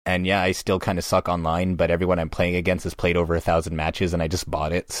 And yeah, I still kind of suck online, but everyone I'm playing against has played over 1,000 matches, and I just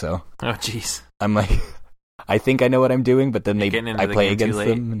bought it. So Oh, jeez. I'm like, I think I know what I'm doing, but then You're getting into I the play game too against late.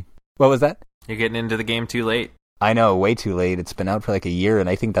 them. And, what was that? You're getting into the game too late. I know, way too late. It's been out for like a year, and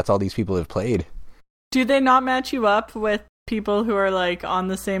I think that's all these people have played. Do they not match you up with people who are like on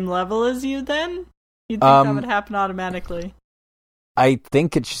the same level as you then? You'd think that would happen automatically. I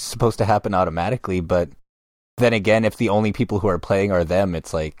think it's supposed to happen automatically, but then again, if the only people who are playing are them,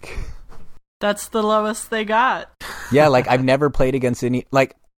 it's like... That's the lowest they got. Yeah, like I've never played against any...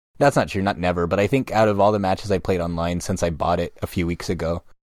 Like, that's not true, not never, but I think out of all the matches I played online since I bought it a few weeks ago,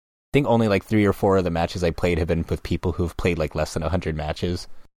 I think only like 3 or 4 of the matches I played have been with people who've played like less than 100 matches.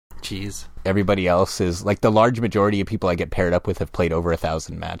 Jeez. Everybody else is... Like, the large majority of people I get paired up with have played over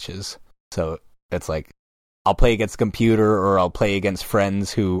 1,000 matches. So, it's like... I'll play against a computer, or I'll play against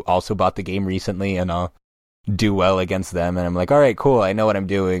friends who also bought the game recently, and I'll do well against them, and I'm like, alright, cool, I know what I'm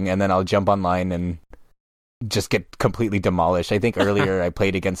doing, and then I'll jump online and just get completely demolished. I think earlier I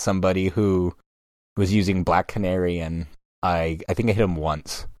played against somebody who was using Black Canary, and I think I hit him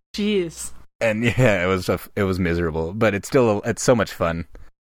once. Jeez. And yeah, it was miserable, but it's so much fun.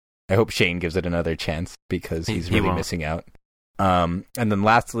 I hope Shane gives it another chance, because he's He really won't. missing out. And then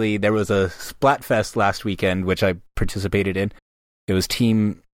lastly, there was a Splatfest last weekend, which I participated in. It was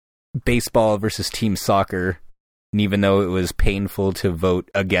team baseball versus team soccer. And even though it was painful to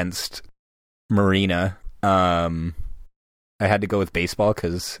vote against Marina, I had to go with baseball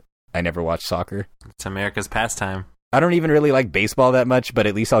because I never watched soccer. It's America's pastime. I don't even really like baseball that much, but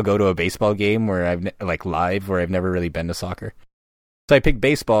at least I'll go to a baseball game where live, where I've never really been to soccer. So I picked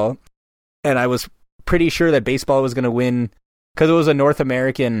baseball, and I was pretty sure that baseball was going to win because it was a North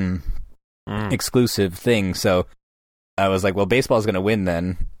American exclusive thing. So I was like, well, baseball's going to win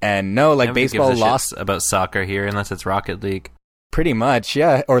then. And no, like, Nobody baseball gives a lost shit about soccer here unless it's Rocket League. pretty much,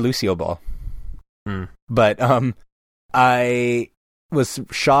 yeah, or Lucio Ball. But I was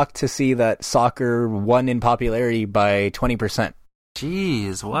shocked to see that soccer won in popularity by 20%.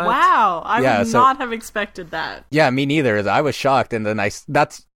 Jeez, what? Wow, I Yeah, would so- not have expected that. Yeah, me neither. I was shocked, and then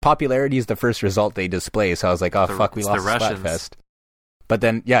that's popularity is the first result they display. So I was like, oh fuck, we it's lost the the Russians. Splatfest. But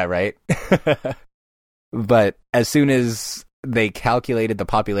then, yeah, right. But as soon as they calculated the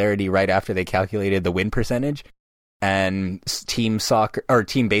popularity, right after they calculated the win percentage, and team soccer or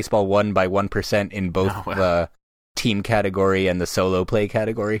team baseball won by 1% in both Oh, wow. the team category and the solo play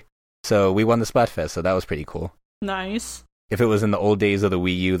category. So we won the Splatfest. So that was pretty cool. Nice. If it was in the old days of the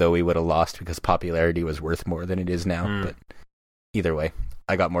Wii U, though, we would have lost because popularity was worth more than it is now. But either way,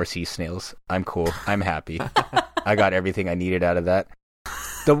 I got more sea snails. I'm cool. I'm happy. I got everything I needed out of that.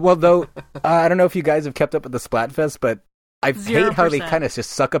 I don't know if you guys have kept up with the Splatfest, but I hate how they 0%. kind of just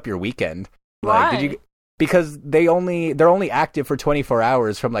suck up your weekend. Why? Like, because they're only active for 24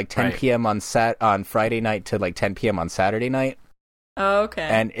 hours from like 10 Right. p.m. on Friday night to like 10 p.m. on Saturday night. Oh, okay.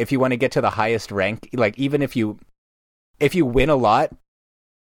 And if you want to get to the highest rank, like even if you win a lot,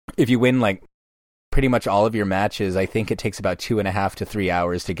 if you win like pretty much all of your matches, I think it takes about 2.5 to 3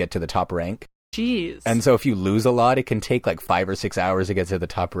 hours to get to the top rank. Jeez. And so if you lose a lot, it can take like 5 or 6 hours to get to the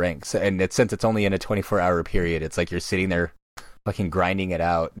top rank. So, and since it's only in a 24-hour period, it's like you're sitting there fucking grinding it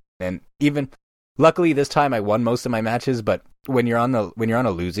out. And even luckily this time I won most of my matches, but when you're on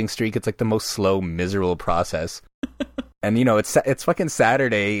a losing streak, it's like the most slow, miserable process. And you know, it's fucking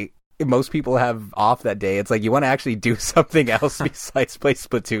Saturday. Most people have off that day. It's like you want to actually do something else besides play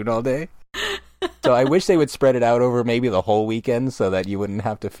Splatoon all day. So I wish they would spread it out over maybe the whole weekend so that you wouldn't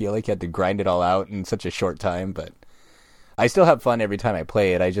have to feel like you had to grind it all out in such a short time. But I still have fun every time I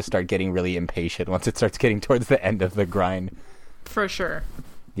play it. I just start getting really impatient once it starts getting towards the end of the grind. For sure.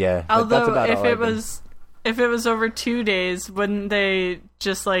 Yeah. Although if it was over 2 days, wouldn't they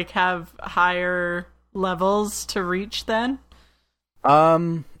just like have higher levels to reach then?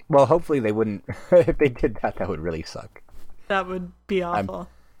 Well, hopefully they wouldn't. If they did that, that would really suck. That would be awful.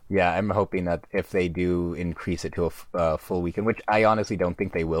 I'm hoping that if they do increase it to a full weekend, which I honestly don't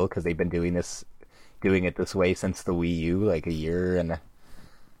think they will, because they've been doing it this way since the Wii U, like a year, and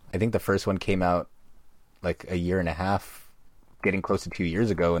I think the first one came out like a year and a half, getting close to 2 years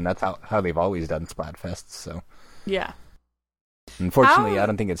ago, and that's how they've always done Splatfests. So yeah. Unfortunately, I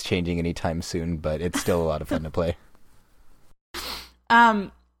don't think it's changing anytime soon, but it's still a lot of fun to play.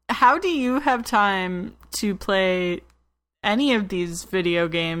 How do you have time to play any of these video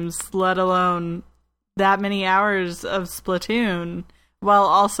games, let alone that many hours of Splatoon, while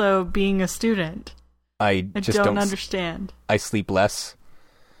also being a student? I don't understand. I sleep less.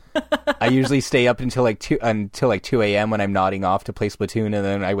 I usually stay up until like 2 a.m. when I'm nodding off to play Splatoon, and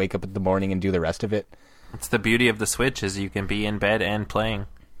then I wake up in the morning and do the rest of it. It's the beauty of the Switch, is you can be in bed and playing.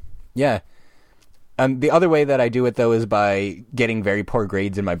 Yeah. The other way that I do it, though, is by getting very poor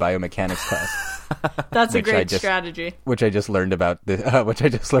grades in my biomechanics class. That's a great strategy. Which I just learned about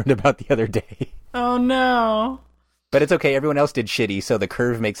the other day. Oh no! But it's okay. Everyone else did shitty, so the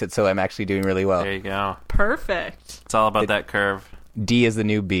curve makes it so I'm actually doing really well. There you go. Perfect. It's all about that curve. D is the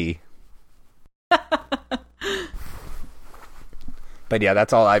new B. But yeah,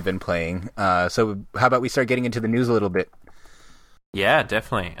 that's all I've been playing. So how about we start getting into the news a little bit? Yeah,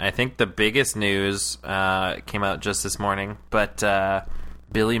 definitely. I think the biggest news came out just this morning, but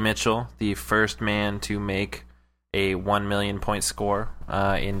Billy Mitchell, the first man to make a 1 million point score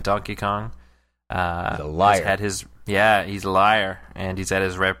in Donkey Kong, he's a liar. He's a liar, and he's had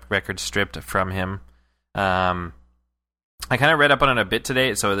his record stripped from him. I kind of read up on it a bit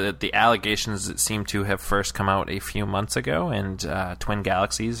today. So the allegations seem to have first come out a few months ago, and Twin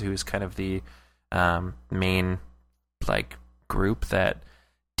Galaxies, who's kind of the main group that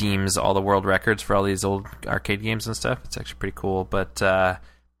deems all the world records for all these old arcade games and stuff. It's actually pretty cool, but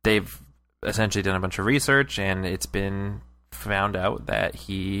they've essentially done a bunch of research, and it's been found out that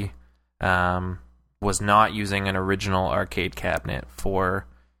he was not using an original arcade cabinet for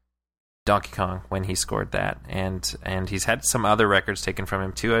Donkey Kong when he scored that, and he's had some other records taken from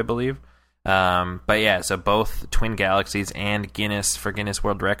him too, I believe. But yeah, so both Twin Galaxies and Guinness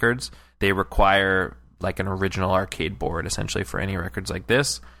World Records, they require like an original arcade board essentially for any records like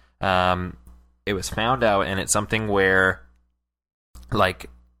this. It was found out, and it's something where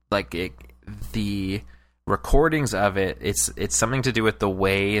the recordings of it's something to do with the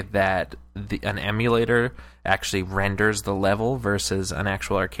way that an emulator actually renders the level versus an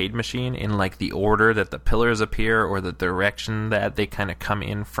actual arcade machine, in like the order that the pillars appear or the direction that they kind of come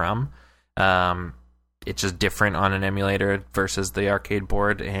in from. It's just different on an emulator versus the arcade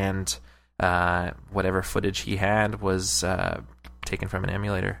board, and whatever footage he had was taken from an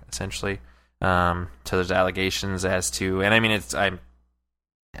emulator, essentially. So there's allegations as to, and I mean,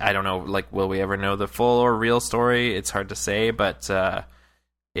 I don't know, like, will we ever know the full or real story? It's hard to say, but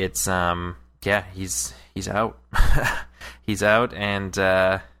it's yeah, he's out. He's out, and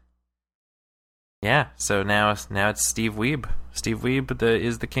yeah, so now it's Steve Wiebe. Steve Wiebe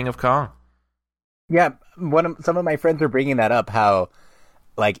is the King of Kong. Yeah, some of my friends are bringing that up, how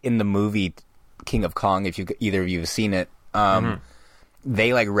like in the movie King of Kong, if either of you have seen it,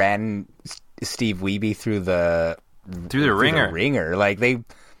 they like ran Steve Wiebe through the ringer. Like they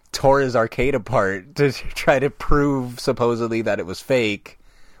tore his arcade apart to try to prove supposedly that it was fake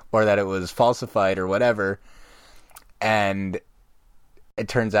or that it was falsified or whatever. And it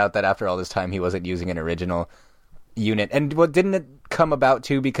turns out that after all this time, he wasn't using an original unit. And what didn't it come about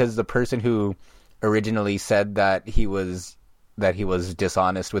too, because the person who originally said that he was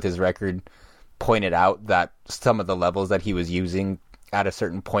dishonest with his record pointed out that some of the levels that he was using at a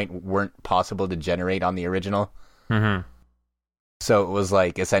certain point weren't possible to generate on the original. Mm-hmm. So it was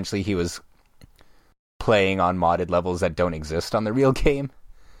like essentially he was playing on modded levels that don't exist on the real game,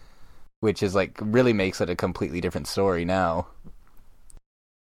 which is like really makes it a completely different story now.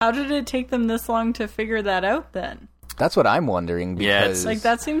 How did it take them this long to figure that out then? That's what I'm wondering. Yeah, Because it's Like,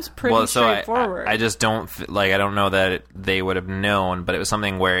 that seems pretty straightforward. I just don't I don't know that they would have known, but it was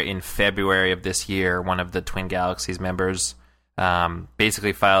something where in February of this year, one of the Twin Galaxies members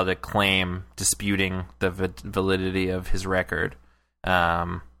basically filed a claim disputing the validity of his record.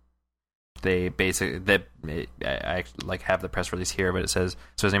 They basically I like have the press release here, but it says,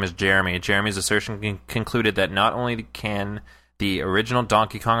 so his name is Jeremy. Jeremy's assertion concluded that not only can the original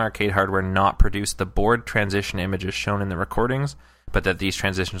Donkey Kong arcade hardware not produce the board transition images shown in the recordings, but that these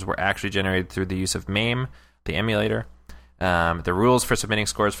transitions were actually generated through the use of MAME, the emulator. The rules for submitting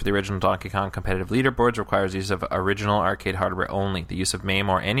scores for the original Donkey Kong competitive leaderboards requires use of original arcade hardware only. The use of MAME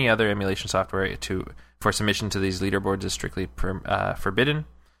or any other emulation software for submission to these leaderboards is strictly forbidden.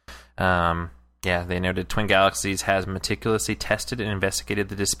 They noted Twin Galaxies has meticulously tested and investigated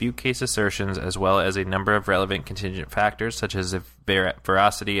the dispute case assertions, as well as a number of relevant contingent factors, such as the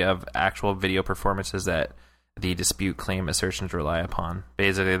veracity of actual video performances that the dispute claim assertions rely upon.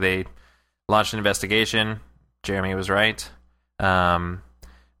 Basically, they launched an investigation. Jeremy was right.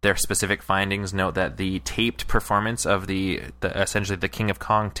 Their specific findings note that the taped performance of the essentially the King of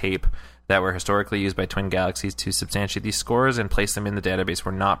Kong tape that were historically used by Twin Galaxies to substantiate these scores and place them in the database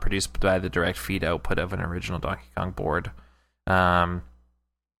were not produced by the direct feed output of an original Donkey Kong board. There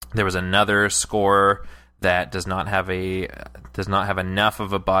was another score that does not have enough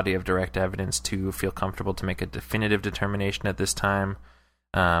of a body of direct evidence to feel comfortable to make a definitive determination at this time.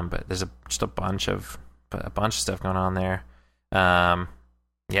 But there's just a bunch of stuff going on there.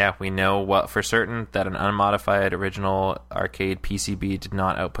 We know for certain that an unmodified original arcade PCB did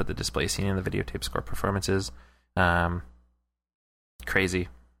not output the display seen in the videotape score performances. Crazy.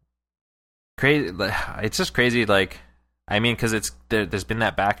 It's just crazy. Because there's been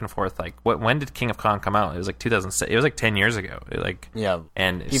that back and forth. When did King of Kong come out? It was 2006. It was 10 years ago.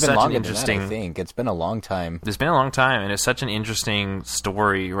 And it's even such longer an interesting. than that, I think it's been a long time. It's been a long time, and it's such an interesting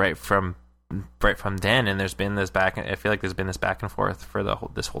story right from then. And there's been this I feel like there's been this back and forth for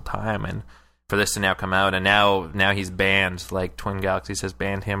this whole time, and for this to now come out, and now he's banned. Twin Galaxies has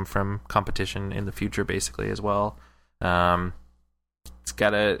banned him from competition in the future, basically as well. It's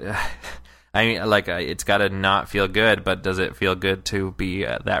gotta. It's got to not feel good, but does it feel good to be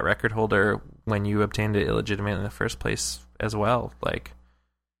that record holder when you obtained it illegitimately in the first place as well? I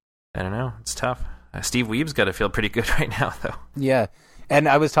don't know. It's tough. Steve Weeb's got to feel pretty good right now, though. Yeah, and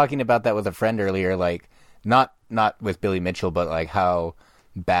I was talking about that with a friend earlier, not with Billy Mitchell, but how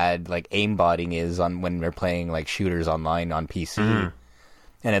bad aimbotting is on when we're playing shooters online on PC. Mm-hmm.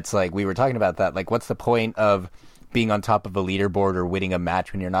 And it's we were talking about that. What's the point of being on top of a leaderboard or winning a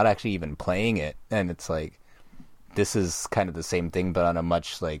match when you're not actually even playing it? And it's this is kind of the same thing, but on a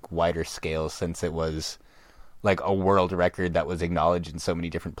much wider scale, since it was a world record that was acknowledged in so many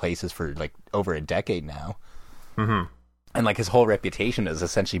different places for over a decade now. Mm-hmm. And his whole reputation is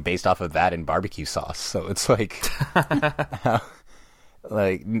essentially based off of that and barbecue sauce. So it's like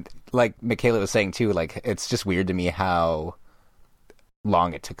Michaela was saying too, it's just weird to me how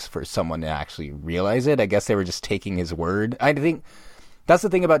long it took for someone to actually realize it. I guess they were just taking his word. I think that's the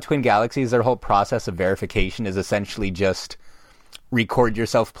thing about Twin Galaxies. Their whole process of verification is essentially just record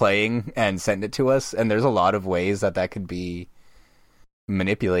yourself playing and send it to us. And there's a lot of ways that could be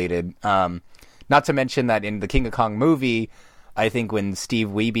manipulated. Not to mention that in the King of Kong movie, I think when Steve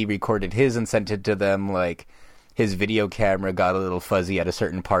Wiebe recorded his and sent it to them, his video camera got a little fuzzy at a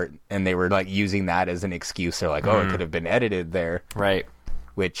certain part, and they were using that as an excuse. They're it could have been edited there, right?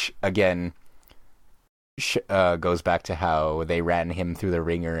 Which again goes back to how they ran him through the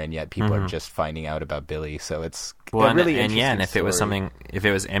ringer, and yet people are just finding out about Billy. So it's really interesting. And if it was something, if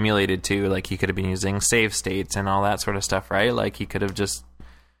it was emulated too, he could have been using save states and all that sort of stuff, right? He could have just.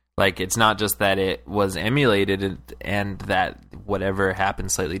 It's not just that it was emulated and that whatever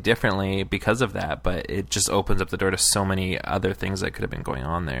happened slightly differently because of that, but it just opens up the door to so many other things that could have been going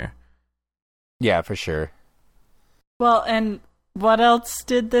on there. Yeah, for sure. Well, and what else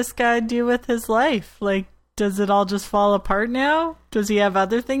did this guy do with his life? Does it all just fall apart now? Does he have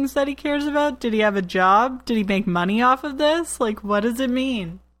other things that he cares about? Did he have a job? Did he make money off of this? What does it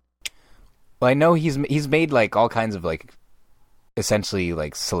mean? Well, I know he's made all kinds of essentially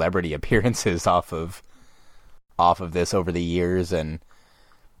celebrity appearances off of this over the years, and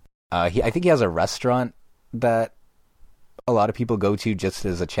I think he has a restaurant that a lot of people go to just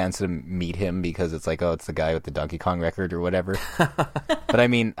as a chance to meet him, because it's it's the guy with the Donkey Kong record or whatever. But I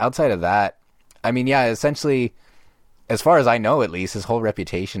mean, outside of that, essentially, as far as I know, at least, his whole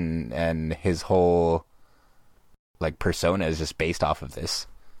reputation and his whole persona is just based off of this.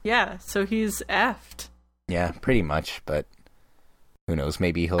 Yeah, so he's effed. Yeah, pretty much, but who knows?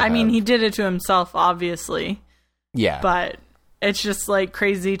 Maybe he'll. He did it to himself, obviously. Yeah. But it's just like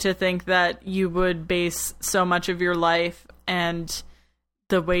crazy to think that you would base so much of your life and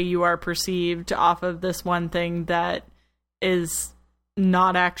the way you are perceived off of this one thing that is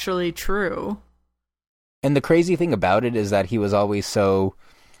not actually true. And the crazy thing about it is that he was always so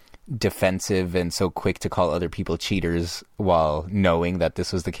defensive and so quick to call other people cheaters while knowing that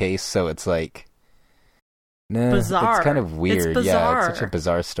this was the case. So it's like, bizarre. It's kind of weird. It's bizarre. Yeah, it's such a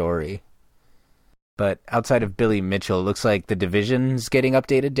bizarre story. But outside of Billy Mitchell, it looks like The Division's getting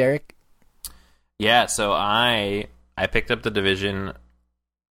updated, Derek. Yeah, so I picked up The Division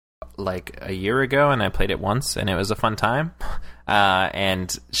like a year ago, and I played it once, and it was a fun time.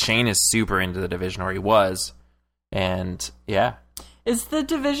 And Shane is super into The Division, or he was. And yeah. Is The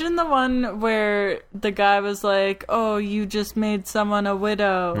Division the one where the guy was like, oh, you just made someone a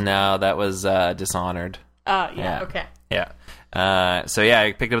widow? No, that was Dishonored. Yeah, okay. Yeah. So yeah,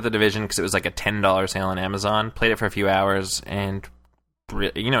 I picked up The Division because it was like a $10 sale on Amazon. Played it for a few hours, and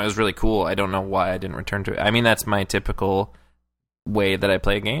it was really cool. I don't know why I didn't return to it. I mean, that's my typical way that I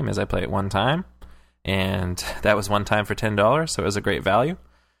play a game, is I play it one time, and that was one time for $10, so it was a great value.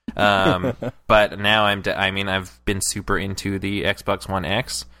 But now I've been super into the Xbox One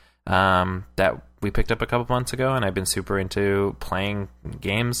X that we picked up a couple months ago, and I've been super into playing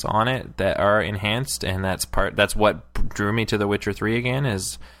games on it that are enhanced, and that's what drew me to The Witcher 3 again.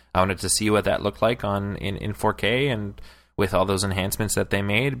 Is I wanted to see what that looked like in 4K and with all those enhancements that they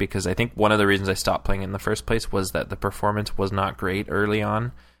made, because I think one of the reasons I stopped playing it in the first place was that the performance was not great early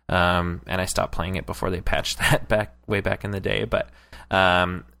on, and I stopped playing it before they patched that way back in the day. But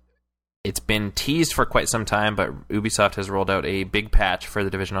it's been teased for quite some time, but Ubisoft has rolled out a big patch for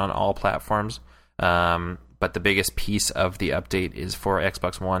The Division on all platforms. But the biggest piece of the update is for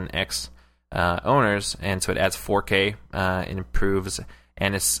Xbox One X owners, and so it adds 4K, it improves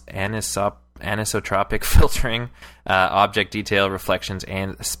anisotropic filtering, object detail, reflections,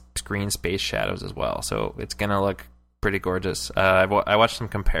 and screen space shadows as well. So it's going to look pretty gorgeous. I watched some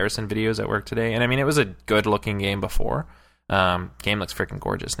comparison videos at work today, and I mean, it was a good-looking game before. Game looks freaking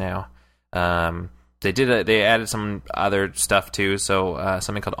gorgeous now. They added some other stuff too. So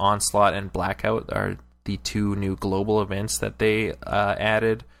something called Onslaught and Blackout are the two new global events that they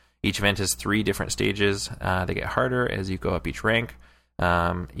added. Each event has 3 different stages. They get harder as you go up each rank.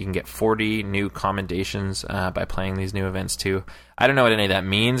 You can get 40 new commendations by playing these new events too. I don't know what any of that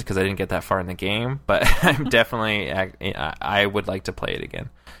means because I didn't get that far in the game, but I'm definitely I would like to play it again.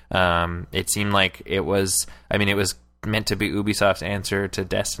 It seemed like it was meant to be Ubisoft's answer to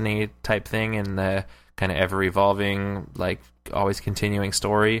Destiny type thing, in the kind of ever evolving, like always continuing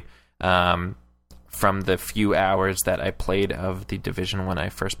story. From the few hours that I played of The Division when I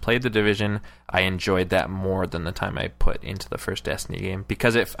first played The Division, I enjoyed that more than the time I put into the first Destiny game,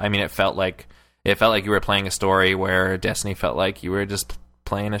 because it felt like you were playing a story, where Destiny felt like you were just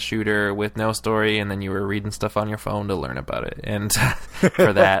playing a shooter with no story, and then you were reading stuff on your phone to learn about it. And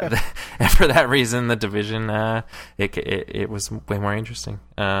for that reason, The Division it was way more interesting.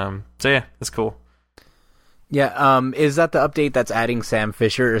 So yeah, it's cool. Yeah, is that the update that's adding Sam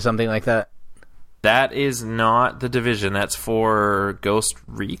Fisher or something like that? That is not The Division. That's for Ghost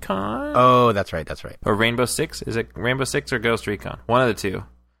Recon? Oh, that's right. Or Rainbow Six? Is it Rainbow Six or Ghost Recon? One of the two.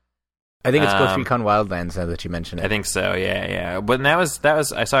 I think it's Ghost Recon Wildlands now that you mention it. I think so, yeah. But that was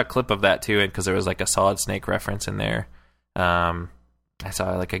I saw a clip of that too, because there was like a Solid Snake reference in there. I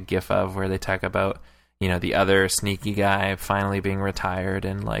saw like a GIF of where they talk about, the other sneaky guy finally being retired,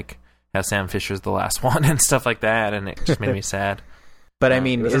 and like how Sam Fisher's the last one and stuff like that, and it just made me sad. But I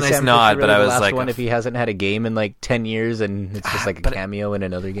mean, it was is a nice Sam nod, Fisher really but I the was last like, one if he hasn't had a game in like 10 years and it's just like a cameo in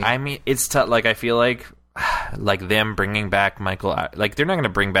another game? I mean, it's tough. Like, I feel like them bringing back Michael, like they're not going to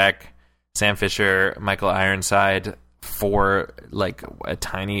bring back Sam Fisher, Michael Ironside for like a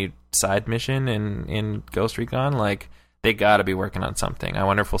tiny side mission in Ghost Recon. Like, they got to be working on something. I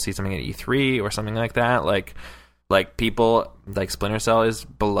wonder if we'll see something at E3 or something like that. Like people, like Splinter Cell is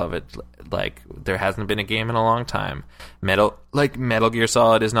beloved. Like, there hasn't been a game in a long time. Metal Gear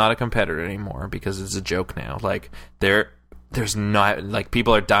Solid is not a competitor anymore because it's a joke now. Like, there's not, like,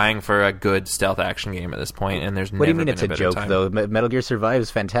 people are dying for a good stealth action game at this point, and there's what do you never mean been it's a a joke time. though? Metal Gear Survive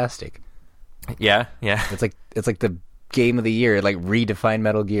is fantastic. Yeah. It's like the game of the year. It like redefined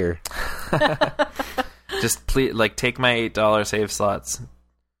Metal Gear. Just please, like, take my $8 save slots.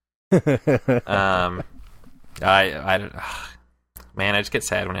 Man, I just get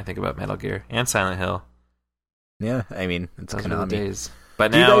sad when I think about Metal Gear and Silent Hill. Yeah, I mean, it's Those Konami. are the days.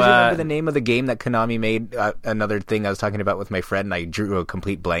 But Do you now, guys remember the name of the game that Konami made? Another thing I was talking about with my friend, and I drew a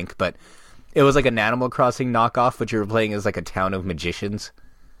complete blank, but it was like an Animal Crossing knockoff, but you were playing as like a town of magicians.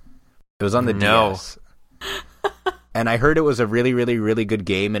 It was on the DS. And I heard it was a really, really, really good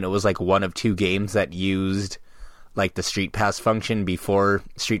game, and it was like one of 2 games that used like the Street Pass function before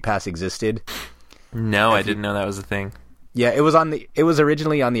Street Pass existed. No, I didn't know that was a thing. Yeah, it was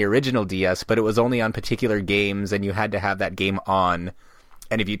originally on the original DS, but it was only on particular games, and you had to have that game on.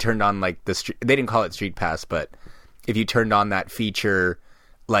 And if you turned on like they didn't call it Street Pass, but if you turned on that feature,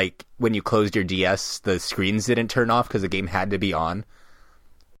 like when you closed your DS, the screens didn't turn off because the game had to be on.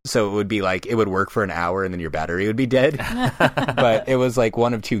 So it would be like it would work for an hour and then your battery would be dead. But it was like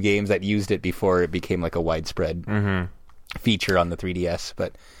one of 2 games that used it before it became like a widespread feature on the 3DS.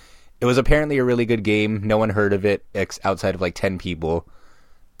 But it was apparently a really good game. No one heard of it outside of like 10 people.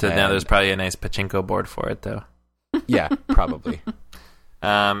 So now there's probably a nice pachinko board for it, though. Yeah, probably.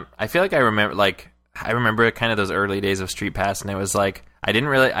 I feel like I remember kind of those early days of Street Pass, and it was like I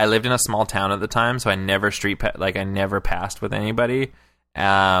lived in a small town at the time, so I never I never passed with anybody.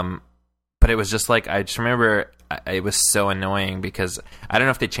 But it was just like I just remember it was so annoying because I don't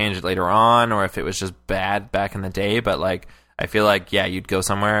know if they changed it later on or if it was just bad back in the day, but like I feel like you'd go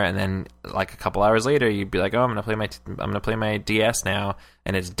somewhere and then like a couple hours later you'd be like, oh, I'm gonna play my DS now,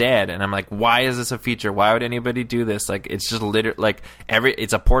 and it's dead, and I'm like, why is this a feature? Why would anybody do this? Like it's just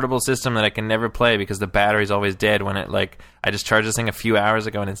it's a portable system that I can never play because the battery's always dead when I just charged this thing a few hours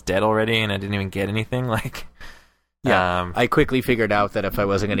ago and it's dead already and I didn't even get anything like. Yeah, I quickly figured out that if I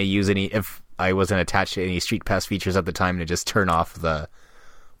wasn't attached to any Street Pass features at the time, to just turn off the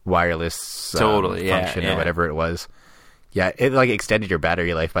wireless function or whatever it was. Yeah, it like extended your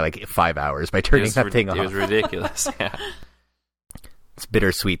battery life by like 5 hours by turning that thing off. It was ridiculous. Yeah, it's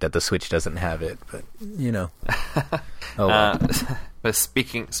bittersweet that the Switch doesn't have it, but you know. Oh, well. But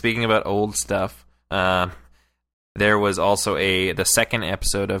speaking about old stuff. There was also the second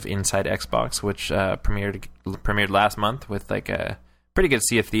episode of Inside Xbox, which premiered last month with like a pretty good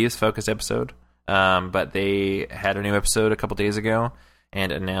Sea of Thieves focused episode. But they had a new episode a couple days ago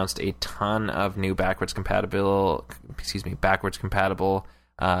and announced a ton of new backwards compatible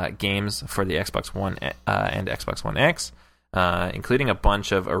games for the Xbox One and Xbox One X, including a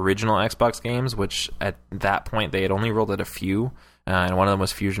bunch of original Xbox games, which at that point they had only rolled out a few. And one of them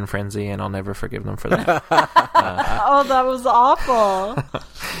was Fusion Frenzy, and I'll never forgive them for that. Oh, that was awful.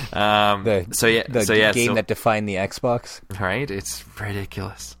 The game that defined the Xbox. Right? It's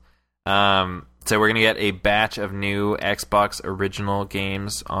ridiculous. So we're going to get a batch of new Xbox original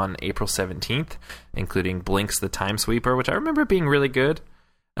games on April 17th, including Blinks the Time Sweeper, which I remember being really good.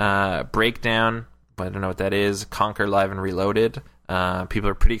 Breakdown, but I don't know what that is. Conquer Live and Reloaded. People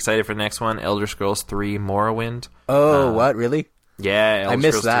are pretty excited for the next one. Elder Scrolls 3 Morrowind. Oh, what? Really? Yeah, I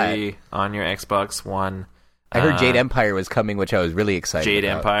missed that. 3 on your Xbox One. I heard Jade Empire was coming, which I was really excited about. Jade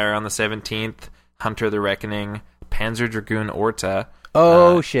Empire on the 17th. Hunter the Reckoning. Panzer Dragoon Orta.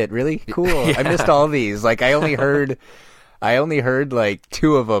 Oh, shit, really? Cool. Yeah. I missed all these. Like, I only heard like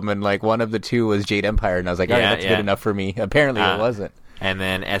 2 of them, and like one of the 2 was Jade Empire, and I was like, all right, that's good enough for me. Apparently it wasn't. And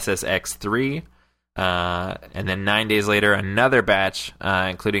then SSX 3. And then 9 days later, another batch,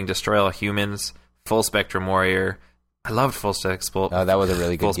 including Destroy All Humans, Full Spectrum Warrior. I loved Full Spectrum. Oh, that was a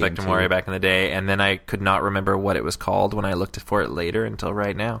really good Full Spectrum Warrior back in the day, and then I could not remember what it was called when I looked for it later until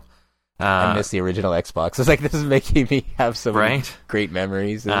right now. I miss the original Xbox. It's like, this is making me have some great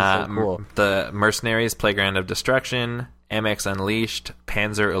memories. It was so cool. The Mercenaries, Playground of Destruction, MX Unleashed,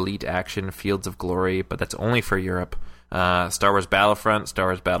 Panzer Elite Action, Fields of Glory, but that's only for Europe. Star Wars Battlefront, Star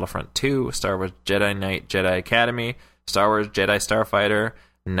Wars Battlefront 2, Star Wars Jedi Knight, Jedi Academy, Star Wars Jedi Starfighter,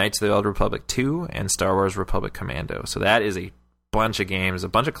 Knights of the Old Republic 2, and Star Wars Republic Commando. So that is a bunch of games, a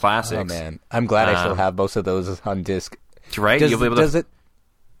bunch of classics. Oh, man. I'm glad I still have most of those on disc. Right? You'll be able to...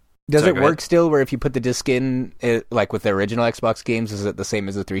 Does it work still where if you put the disc in, like with the original Xbox games, is it the same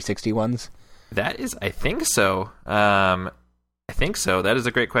as the 360 ones? I think so. I think so. That is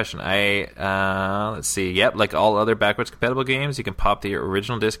a great question. Let's see. Yep, like all other backwards compatible games, you can pop the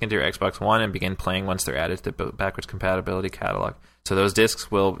original disc into your Xbox One and begin playing once they're added to the backwards compatibility catalog. So those discs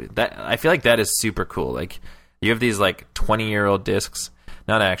I feel like that is super cool. Like, you have these like 20-year-old discs,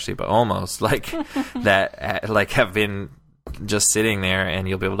 not actually, but almost, like that have been just sitting there, and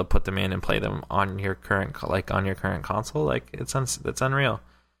you'll be able to put them in and play them on your current console. Like, that's unreal.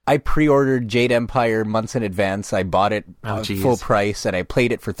 I pre-ordered Jade Empire months in advance. I bought it full price, and I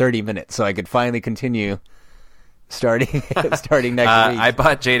played it for 30 minutes, so I could finally continue starting next week. I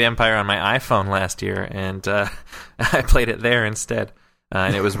bought Jade Empire on my iPhone last year, and I played it there instead.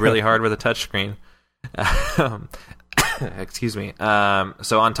 And it was really hard with a touchscreen. Excuse me.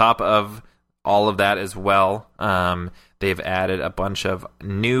 So on top of all of that as well, they've added a bunch of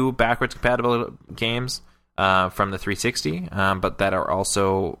new backwards compatible games from the 360, but that are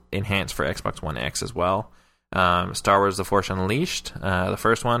also enhanced for Xbox One X as well. Star Wars: The Force Unleashed, the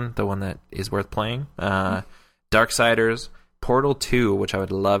first one, the one that is worth playing. Darksiders, Portal 2, which I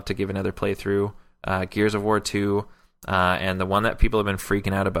would love to give another playthrough. Gears of War 2. And the one that people have been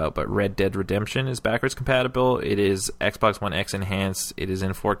freaking out about, but Red Dead Redemption is backwards compatible. It is Xbox One X enhanced. It is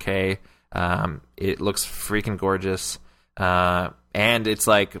in 4K. It looks freaking gorgeous. And it's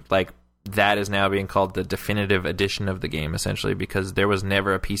like that is now being called the definitive edition of the game, essentially, because there was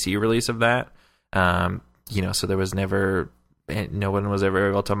never a PC release of that. So there was never, no one was ever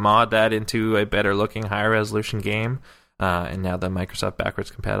able to mod that into a better looking, higher resolution game. And now the Microsoft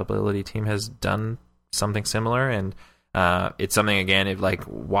backwards compatibility team has done something similar, and it's something, again, if like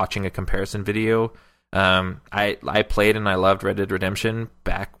watching a comparison video. I played and I loved Red Dead Redemption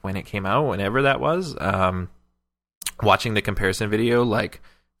back when it came out, whenever that was. Watching the comparison video, like,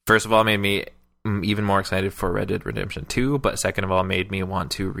 first of all, made me even more excited for Red Dead Redemption 2, but second of all, made me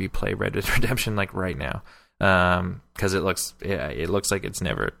want to replay Red Dead Redemption like right now, because it looks like it's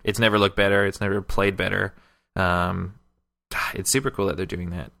never looked better, it's never played better. It's super cool that they're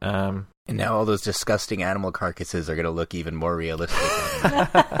doing that. And now all those disgusting animal carcasses are going to look even more realistic.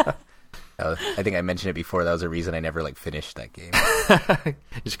 I think I mentioned it before. That was a reason I never finished that game.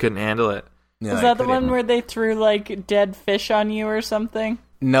 You just couldn't handle it. No, is that the one where they threw dead fish on you or something?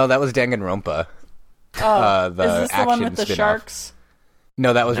 No, that was Danganronpa. Oh, is this the one with the sharks?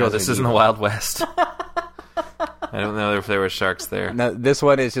 No, that was this is in the Wild West. I don't know if there were sharks there. No, this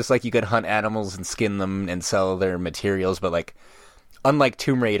one is just you could hunt animals and skin them and sell their materials, but unlike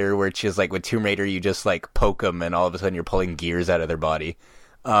Tomb Raider, where it's just with Tomb Raider you just poke them and all of a sudden you're pulling gears out of their body.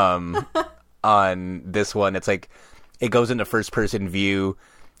 On this one, it's it goes into first person view,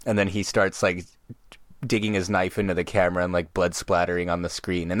 and then he starts digging his knife into the camera and blood splattering on the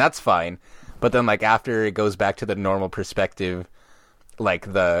screen, and that's fine. But then after it goes back to the normal perspective,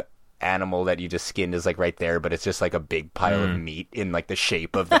 the animal that you just skinned is right there, but it's just a big pile of meat in the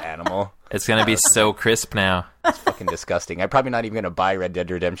shape of the animal. It's gonna be so crisp now. It's fucking disgusting. I'm probably not even gonna buy Red Dead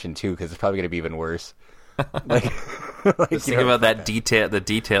Redemption 2 because it's probably gonna be even worse. Just think about that detail, the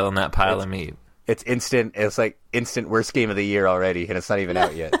detail in that pile of meat. It's instant. It's instant worst game of the year already, and it's not even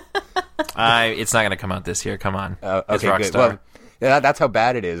out yet. It's not gonna come out this year. Come on. Okay, it's Rockstar. Good. Well, yeah, that's how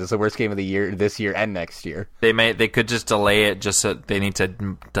bad it is. It's the worst game of the year this year and next year. They could just delay it, just so they need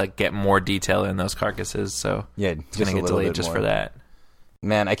to get more detail in those carcasses. So yeah, it's gonna get delayed just for that.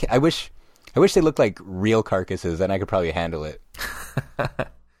 Man, I wish they looked like real carcasses, then I could probably handle it.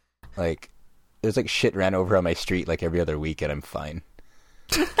 There's shit ran over on my street every other week, and I'm fine.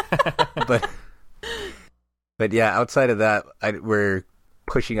 But yeah, outside of that, we're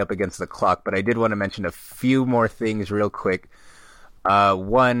pushing up against the clock. But I did want to mention a few more things real quick.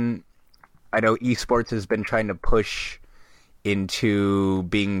 One, I know esports has been trying to push into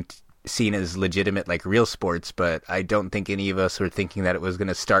being seen as legitimate real sports, but I don't think any of us were thinking that it was going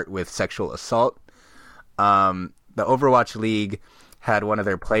to start with sexual assault. The Overwatch League had one of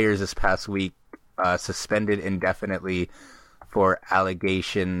their players this past week suspended indefinitely for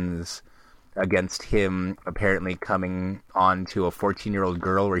allegations against him apparently coming on to a 14-year-old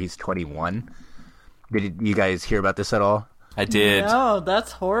girl where he's 21. Did you guys hear about this at all? I did. No,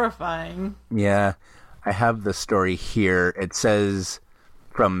 that's horrifying. Yeah, I have the story here. It says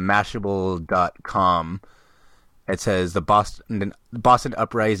from Mashable.com. It says the Boston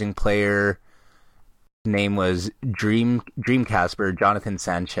Uprising player name was Dreamcasper Jonathan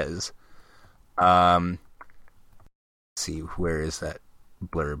Sanchez. Let's see, where is that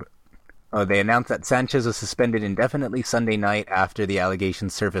blurb? Oh, they announced that Sanchez was suspended indefinitely Sunday night after the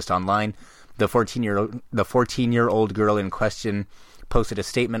allegations surfaced online. The 14-year-old girl in question posted a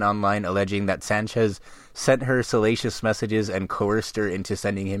statement online alleging that Sanchez sent her salacious messages and coerced her into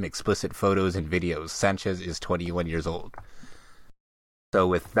sending him explicit photos and videos. Sanchez is 21 years old. So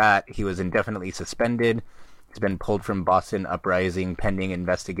with that, he was indefinitely suspended. He's been pulled from Boston Uprising pending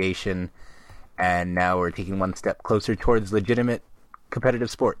investigation. And now we're taking one step closer towards legitimate competitive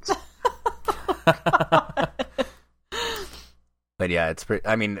sports. But yeah, it's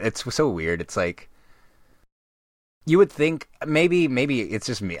so weird. It's you would think maybe it's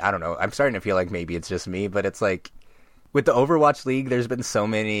just me. I don't know. I'm starting to feel maybe it's just me, but it's with the Overwatch League, there's been so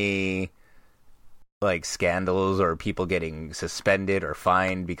many scandals or people getting suspended or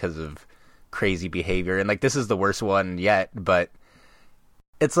fined because of crazy behavior, and this is the worst one yet. But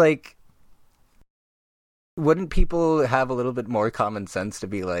it's wouldn't people have a little bit more common sense to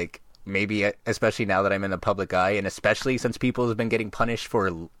be maybe, especially now that I'm in the public eye, and especially since people have been getting punished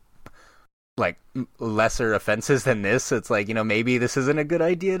for lesser offenses than this, it's maybe this isn't a good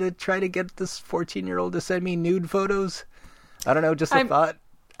idea to try to get this 14-year-old to send me nude photos. I don't know, just a thought.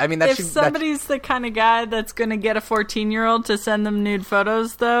 I mean, that if somebody's the kind of guy that's going to get a 14-year-old to send them nude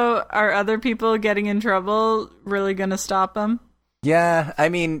photos, though, are other people getting in trouble really going to stop them? Yeah, I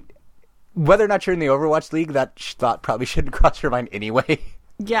mean, whether or not you're in the Overwatch League, that thought probably shouldn't cross your mind anyway.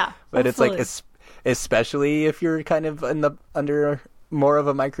 Yeah, but hopefully. it's like, especially if you're kind of under more of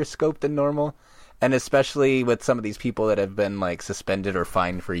a microscope than normal, and especially with some of these people that have been like suspended or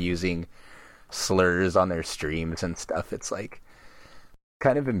fined for using slurs on their streams and stuff. It's like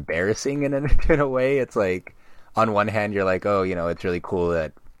kind of embarrassing in a way. It's like, on one hand, you're like, oh, it's really cool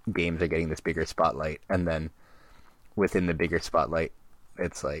that games are getting this bigger spotlight, and then within the bigger spotlight,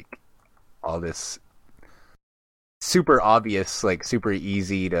 it's like all this super obvious, like super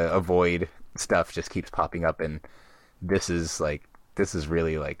easy to avoid stuff just keeps popping up, and this is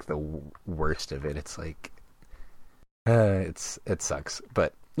really like the worst of it. It's like it sucks,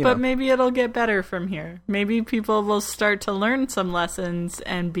 but maybe it'll get better from here. Maybe people will start to learn some lessons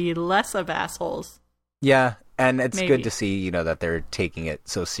and be less of assholes. Yeah, and it's good to see that they're taking it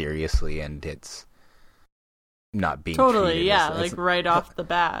so seriously, and it's not being totally as right off the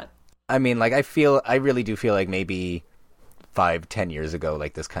bat. I mean, like, I really do feel like maybe 5-10 years ago,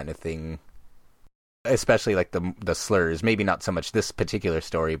 like, this kind of thing, especially like the slurs, maybe not so much this particular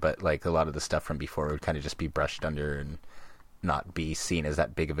story, but like a lot of the stuff from before would kind of just be brushed under and not be seen as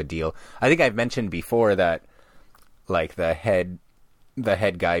that big of a deal. I think I've mentioned before that like the head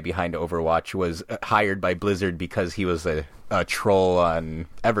guy behind Overwatch was hired by Blizzard because he was a troll on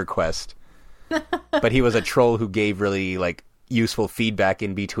EverQuest. But he was a troll who gave really like useful feedback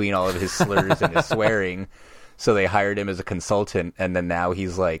in between all of his slurs and his swearing. So they hired him as a consultant, and then now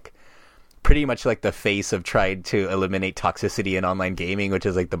he's like pretty much like the face of trying to eliminate toxicity in online gaming, which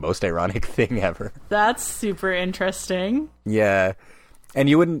is like the most ironic thing ever. That's super interesting. Yeah. And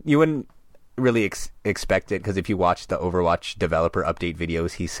you wouldn't really expect it, because if you watch the Overwatch developer update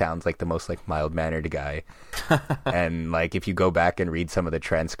videos, he sounds like the most like mild-mannered guy. And like if you go back and read some of the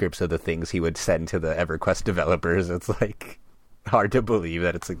transcripts of the things he would send to the EverQuest developers, it's like hard to believe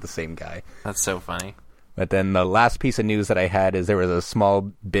that it's like the same guy. That's so funny. But then the last piece of news that I had is there was a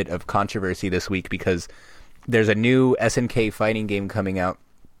small bit of controversy this week because there's a new SNK fighting game coming out,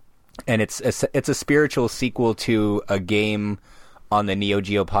 and it's a spiritual sequel to a game on the Neo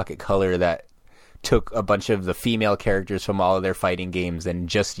Geo Pocket Color that took a bunch of the female characters from all of their fighting games and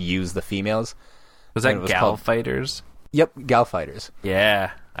just used the females. Was that Gal Fighters? Yep, Gal Fighters.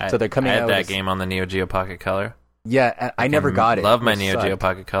 Yeah. So they're coming out. I out had that game on the Neo Geo Pocket Color. Yeah, I never got it. Love my Neo Geo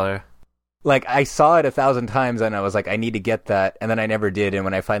Pocket Color. Like, I saw it 1,000 times, and I was like, I need to get that, and then I never did, and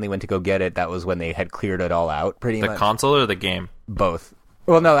when I finally went to go get it, that was when they had cleared it all out, pretty much. The console or the game? Both.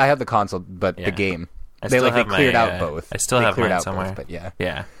 Well, no, I have the console, but the game. They cleared out both. I still have mine somewhere. Both, but yeah.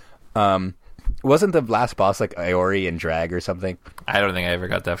 Yeah. Wasn't the last boss like Iori and Drag or something? I don't think I ever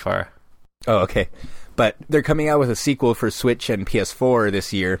got that far. Oh, okay. But they're coming out with a sequel for Switch and PS4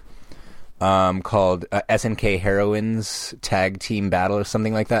 this year, called SNK Heroines Tag Team Battle or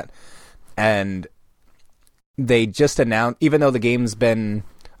something like that. And they just announced, even though the game's been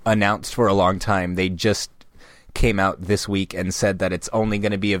announced for a long time, they just came out this week and said that it's only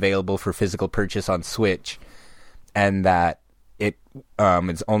going to be available for physical purchase on Switch, and that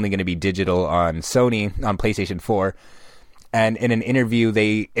it's only going to be digital on Sony, on PlayStation 4. And in an interview,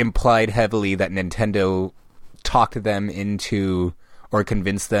 they implied heavily that Nintendo talked them into, or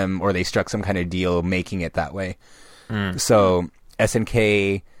convinced them, or they struck some kind of deal making it that way. So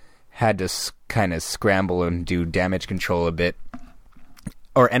SNK had to kind of scramble and do damage control a bit.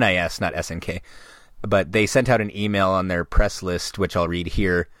 Or NIS, not SNK. But they sent out an email on their press list, which I'll read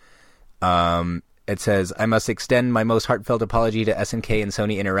here. It says, I must extend my most heartfelt apology to SNK and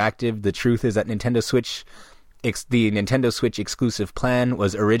Sony Interactive. The truth is that the Nintendo Switch exclusive plan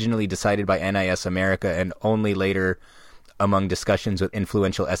was originally decided by NIS America, and only later, among discussions with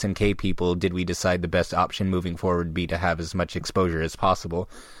influential SNK people, did we decide the best option moving forward would be to have as much exposure as possible.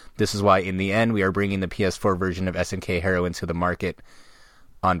 This is why, in the end, we are bringing the PS4 version of SNK Heroines to the market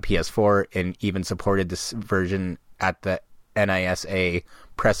on PS4, and even supported this version at the NISA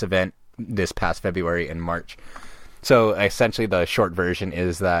press event this past February and March. So essentially the short version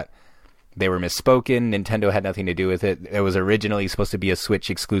is that they were misspoken. Nintendo had nothing to do with it. It was originally supposed to be a Switch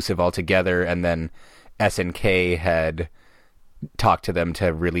exclusive altogether, and then SNK had talked to them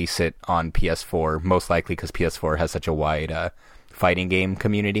to release it on PS4, most likely because PS4 has such a wide fighting game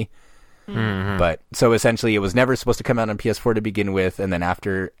community. Mm-hmm. But so essentially it was never supposed to come out on PS4 to begin with, and then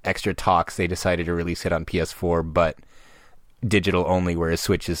after extra talks they decided to release it on PS4, but digital only, whereas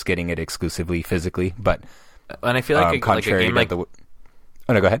Switch is getting it exclusively physically. But and I feel like a game like oh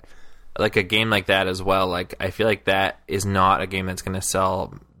no, go ahead. like a game like that as well. Like I feel like that is not a game that's going to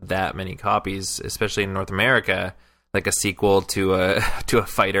sell that many copies, especially in North America. Like a sequel to a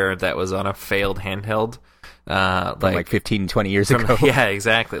fighter that was on a failed handheld, like 15, 20 years ago. Yeah,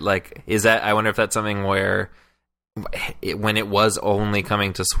 exactly. Like, I wonder if that's something where when it was only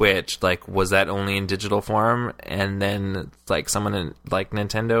coming to Switch, like, was that only in digital form, and then like someone like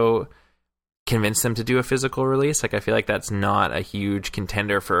Nintendo convinced them to do a physical release? Like, I feel like that's not a huge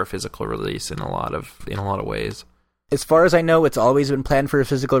contender for a physical release in a lot of ways. As far as I know, it's always been planned for a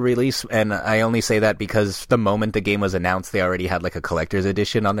physical release, and I only say that because the moment the game was announced, they already had like a collector's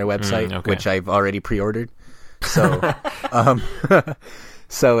edition on their website, which I've already pre-ordered. So,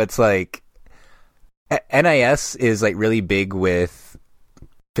 so it's like NIS is like really big with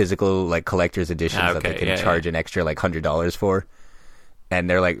physical like collector's editions that they can charge an extra like $100 for, and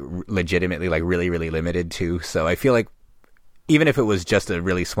they're like legitimately like really, really limited too. So I feel like even if it was just a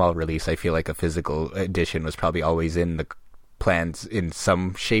really small release, I feel like a physical edition was probably always in the plans in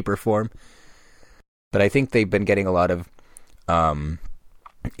some shape or form. But I think they've been getting a lot of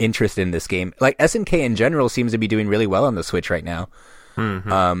interest in this game. Like SNK in general seems to be doing really well on the Switch right now.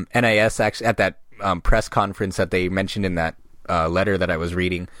 Mm-hmm. NIS actually at that press conference that they mentioned in that letter that I was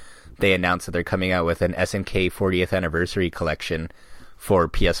reading, they announced that they're coming out with an SNK 40th anniversary collection for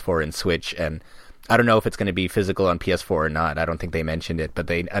PS4 and Switch, and I don't know if it's going to be physical on PS4 or not. I don't think they mentioned it, but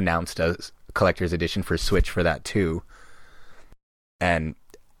they announced a collector's edition for Switch for that too. And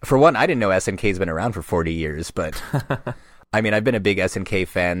for one, I didn't know SNK's been around for 40 years, but I mean, I've been a big SNK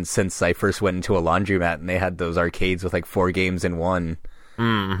fan since I first went into a laundromat and they had those arcades with like 4 games in one.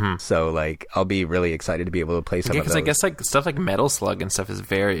 Mm-hmm. So like, I'll be really excited to be able to play some of those. Because I guess like stuff like Metal Slug and stuff is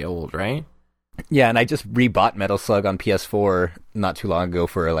very old, right? Yeah, and I just rebought Metal Slug on PS4 not too long ago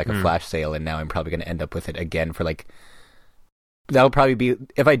for like a flash sale, and now I'm probably going to end up with it again for like... That'll probably be...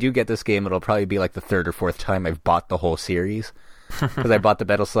 If I do get this game, it'll probably be like the 3rd or 4th time I've bought the whole series. Because I bought the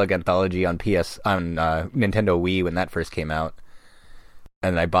Metal Slug Anthology on Nintendo Wii when that first came out.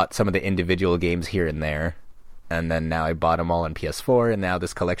 And I bought some of the individual games here and there. And then now I bought them all on PS4, and now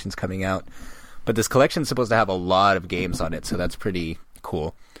this collection's coming out. But this collection's supposed to have a lot of games on it, so that's pretty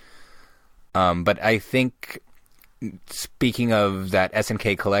cool. But I think, speaking of that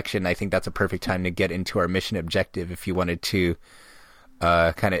SNK collection, I think that's a perfect time to get into our mission objective if you wanted to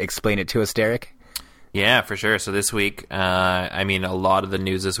kind of explain it to us, Derek. Yeah, for sure. So this week, I mean, a lot of the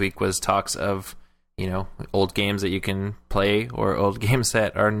news this week was talks of, you know, old games that you can play or old games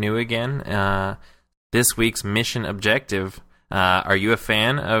that are new again. This week's mission objective, are you a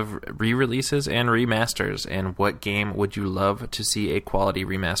fan of re-releases and remasters? And what game would you love to see a quality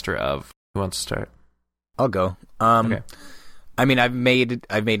remaster of? Who wants to start? I'll go. Okay. I mean, I've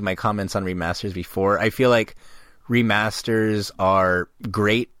made my comments on remasters before. I feel like remasters are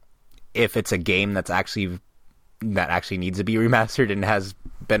great if it's a game that actually needs to be remastered and has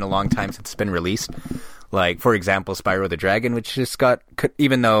been a long time since it's been released. Like, for example, Spyro the Dragon, which just got,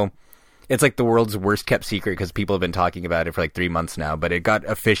 even though it's like the world's worst kept secret because people have been talking about it for like 3 months now, but it got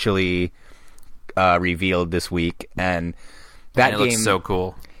officially revealed this week, and that game looks so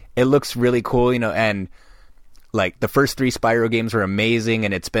cool. It looks really cool, you know, and like the first 3 Spyro games were amazing,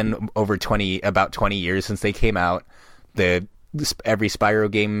 and it's been about 20 years since they came out. Every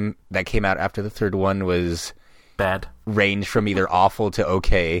Spyro game that came out after the 3rd one was bad, ranged from either awful to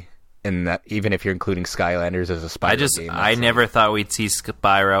okay, and that even if you're including Skylanders as a Spyro game. I never thought we'd see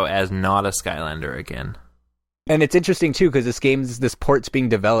Spyro as not a Skylander again. And it's interesting too because this port's being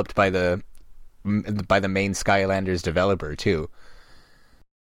developed by the main Skylanders developer too,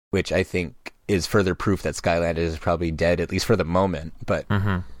 which I think is further proof that Skylanders is probably dead, at least for the moment. But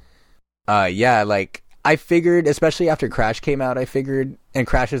yeah, like I figured, especially after Crash came out, and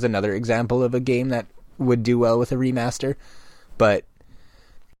Crash is another example of a game that would do well with a remaster. But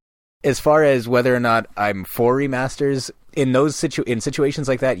as far as whether or not I'm for remasters, in those situations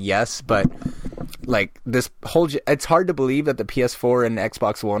like that, yes. But like it's hard to believe that the PS4 and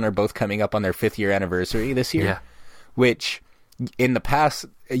Xbox One are both coming up on their 5th year anniversary this year. Yeah. Which in the past,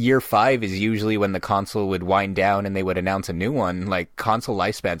 year 5 is usually when the console would wind down and they would announce a new one. Like console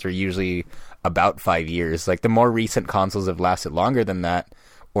lifespans are usually about 5 years. Like the more recent consoles have lasted longer than that,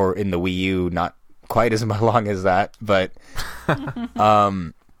 or in the Wii U, not quite as long as that. But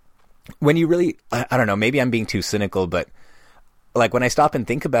when you really, I don't know, maybe I'm being too cynical, but like when I stop and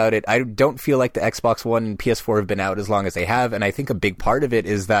think about it, I don't feel like the Xbox One and PS4 have been out as long as they have. And I think a big part of it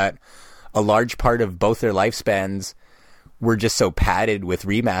is that a large part of both their lifespans were just so padded with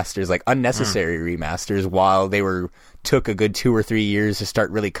remasters, like unnecessary remasters, while they took a good 2 or 3 years to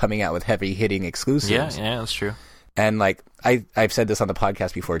start really coming out with heavy hitting exclusives. Yeah, that's true. And like I've said this on the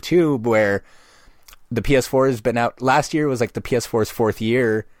podcast before too, where the PS4 has been out. Last year was like the PS4's 4th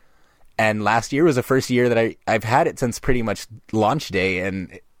year, and last year was the first year that I've had it since pretty much launch day.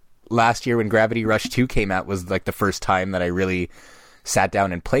 And last year when Gravity Rush 2 came out was like the first time that I really sat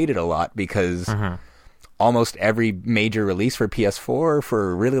down and played it a lot, because almost every major release for PS4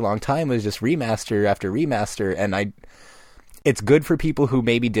 for a really long time was just remaster after remaster. And it's good for people who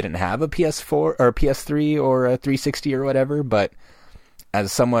maybe didn't have a PS4 or a PS3 or a 360 or whatever, but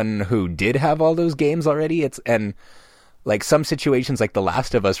as someone who did have all those games already, and like some situations like The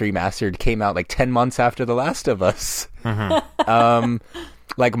Last of Us Remastered came out like 10 months after The Last of Us.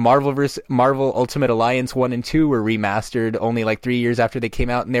 Like Marvel Ultimate Alliance 1 and 2 were remastered only like 3 years after they came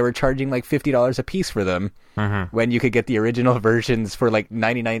out, and they were charging like $50 a piece for them, when you could get the original versions for like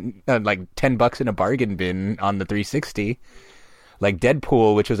like $10 in a bargain bin on the 360. Like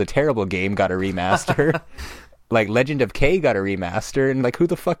Deadpool, which was a terrible game, got a remaster. Like Legend of K got a remaster, and like who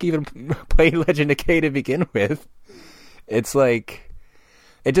the fuck even played Legend of K to begin with? It's like,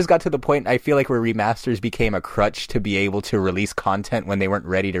 it just got to the point, I feel like, where remasters became a crutch to be able to release content when they weren't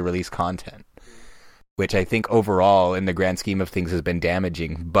ready to release content, which I think overall in the grand scheme of things has been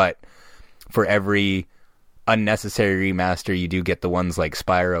damaging. But for every unnecessary remaster, you do get the ones like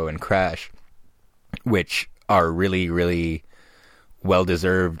Spyro and Crash, which are really, really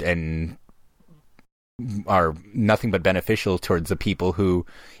well-deserved and are nothing but beneficial towards the people who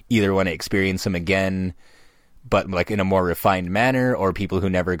either want to experience them again, but like in a more refined manner, or people who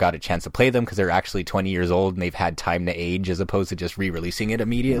never got a chance to play them because they're actually 20 years old and they've had time to age, as opposed to just re-releasing it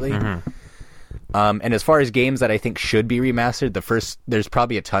immediately. And as far as games that I think should be remastered, there's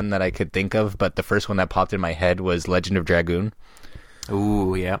probably a ton that I could think of, but the first one that popped in my head was Legend of Dragoon.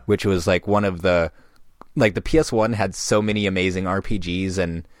 Ooh, yeah. Which was like one of the, like the PS1 had so many amazing RPGs,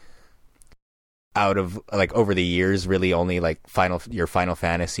 and out of like over the years, really only like your Final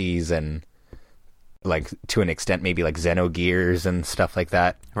Fantasies and like to an extent maybe like Xenogears and stuff like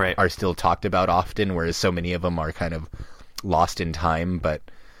that are still talked about often, whereas so many of them are kind of lost in time. But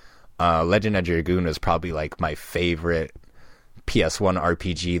Legend of Dragoon was probably like my favorite PS1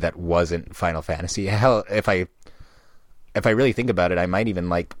 RPG that wasn't Final Fantasy. Hell, if I really think about it, I might even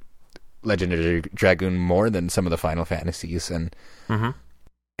like Legend of Dragoon more than some of the Final Fantasies. And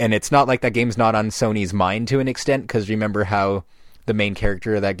and it's not like that game's not on Sony's mind to an extent, because remember how the main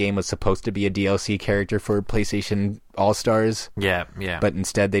character of that game was supposed to be a DLC character for PlayStation All-Stars? Yeah. But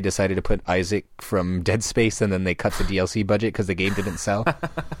instead they decided to put Isaac from Dead Space, and then they cut the DLC budget because the game didn't sell.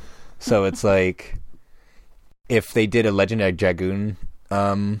 So it's like, if they did a Legend of Dragoon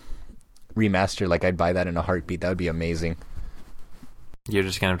remaster, like I'd buy that in a heartbeat. That would be amazing. You're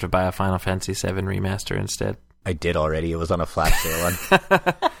just going to have to buy a Final Fantasy VII remaster instead. I did already. It was on a flash sale.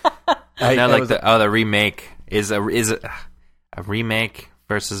 The remake is a remake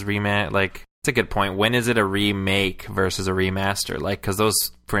versus remake. Like, it's a good point. When is it a remake versus a remaster? Like, because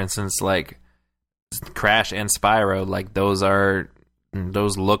those, for instance, like Crash and Spyro, like those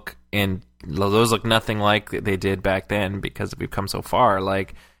look nothing like they did back then, because we've come so far.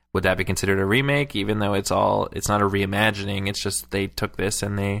 Like, would that be considered a remake, even though it's not a reimagining? It's just they took this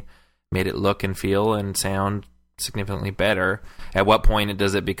and they made it look and feel and sound significantly better. At what point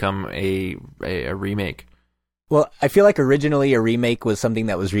does it become a remake? Well, I feel like originally a remake was something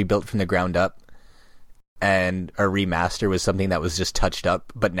that was rebuilt from the ground up, and a remaster was something that was just touched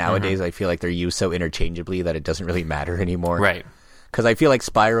up. But nowadays I feel like they're used so interchangeably that it doesn't really matter anymore. Right. Because I feel like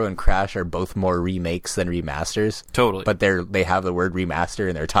Spyro and Crash are both more remakes than remasters. Totally. But they have the word remaster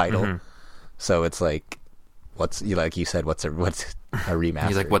in their title. So it's like, like you said, what's a remaster?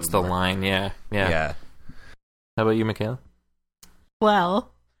 He's like, what's the line? Yeah. How about you, Michaela?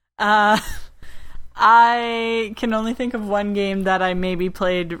 Well, I can only think of one game that I maybe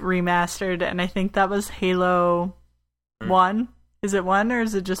played remastered, and I think that was Halo 1. Is it 1 or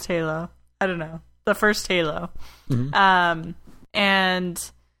is it just Halo? I don't know. The first Halo.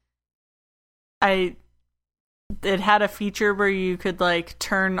 And it had a feature where you could like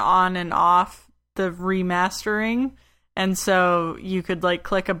turn on and off the remastering, and so you could like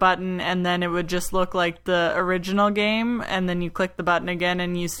click a button and then it would just look like the original game, and then you click the button again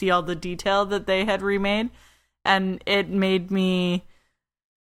and you see all the detail that they had remade, and it made me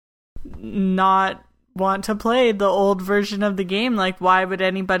not want to play the old version of the game. Like, why would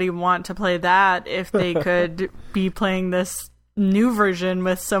anybody want to play that if they could be playing this new version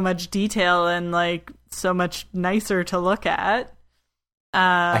with so much detail and like so much nicer to look at?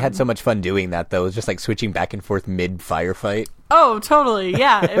 I had so much fun doing that, though. It was just like switching back and forth mid firefight. Oh, totally.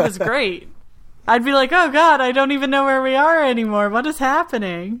 Yeah, it was great. I'd be like, oh god, I don't even know where we are anymore. What is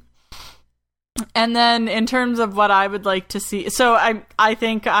happening? And then in terms of what I would like to see, so I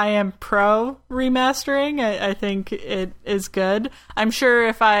think I am pro remastering. I think it is good. I'm sure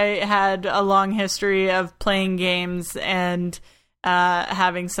if I had a long history of playing games and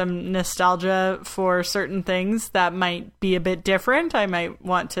having some nostalgia for certain things, that might be a bit different. I might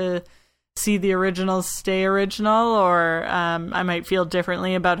want to see the originals stay original, or I might feel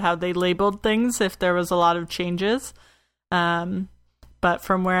differently about how they labeled things if there was a lot of changes. But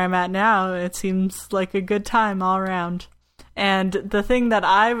from where I'm at now, it seems like a good time all around. And the thing that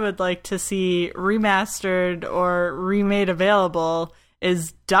I would like to see remastered or remade available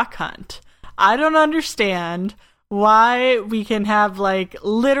is Duck Hunt. I don't understand why we can have, like,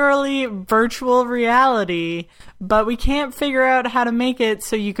 literally virtual reality, but we can't figure out how to make it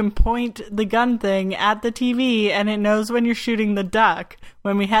so you can point the gun thing at the TV and it knows when you're shooting the duck,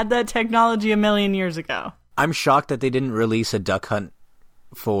 when we had that technology a million years ago. I'm shocked that they didn't release a Duck Hunt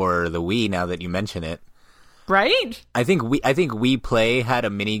for the Wii, now that you mention it. Right? I think Wii Play had a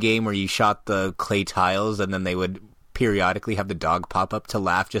mini game where you shot the clay tiles and then they would periodically have the dog pop up to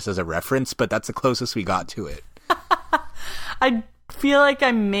laugh just as a reference, but that's the closest we got to it. I feel like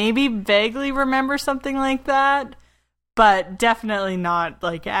I maybe vaguely remember something like that, but definitely not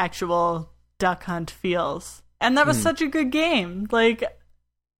like actual Duck Hunt feels. And that was such a good game. Like,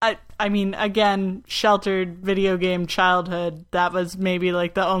 I mean, again, sheltered video game childhood. That was maybe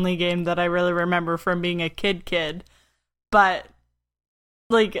like the only game that I really remember from being a kid. But,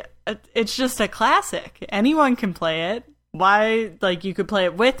 like, it's just a classic. Anyone can play it. Why, like, you could play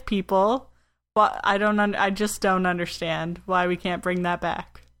it with people. Well, I just don't understand why we can't bring that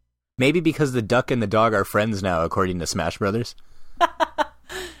back. Maybe because the duck and the dog are friends now, according to Smash Brothers.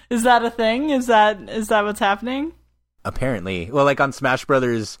 Is that a thing? Is that what's happening? Apparently. Well, like on Smash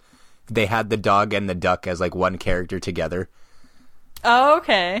Brothers, they had the dog and the duck as like one character together. Oh,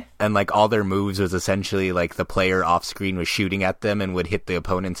 okay. And like all their moves was essentially like the player off screen was shooting at them and would hit the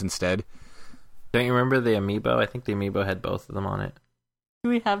opponents instead. Don't you remember the amiibo? I think the amiibo had both of them on it. Do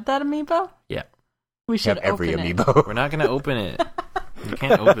we have that amiibo? Yeah. We should have every open amiibo. We're not going to open it. You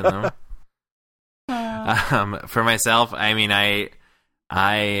can't open them. For myself, I mean,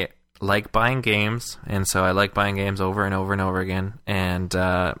 I like buying games, and so I like buying games over and over and over again, and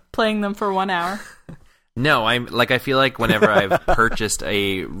playing them for 1 hour. No, I feel like whenever I've purchased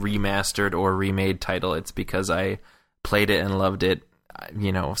a remastered or remade title, it's because I played it and loved it,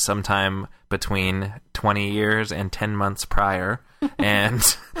 you know, sometime between 20 years and 10 months prior, and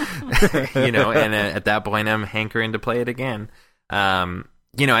you know, and at that point I'm hankering to play it again.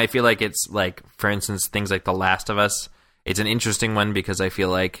 You know, I feel like it's like, for instance, things like The Last of Us. It's an interesting one because I feel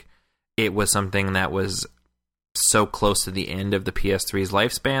like it was something that was so close to the end of the PS3's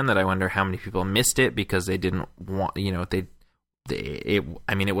lifespan that I wonder how many people missed it because they didn't want, you know,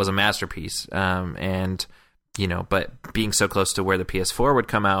 I mean, it was a masterpiece. And, you know, but being so close to where the PS4 would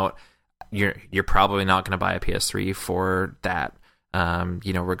come out, you're probably not going to buy a PS3 for that.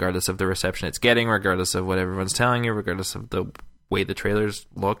 You know, regardless of the reception it's getting, regardless of what everyone's telling you, regardless of the way the trailers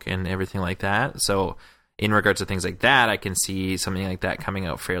look and everything like that. So in regards to things like that, I can see something like that coming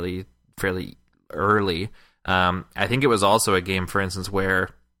out fairly early. I think it was also a game, for instance, where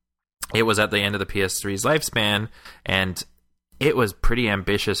it was at the end of the PS3's lifespan, and it was pretty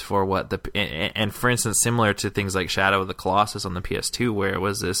ambitious for what and for instance, similar to things like Shadow of the Colossus on the PS2, where it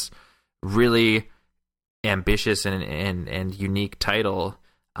was this really ambitious and unique title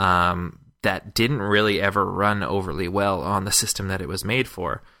that didn't really ever run overly well on the system that it was made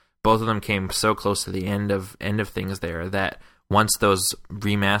for. Both of them came so close to the end of things there that once those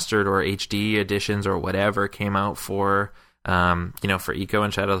remastered or HD editions or whatever came out for, you know, for Ico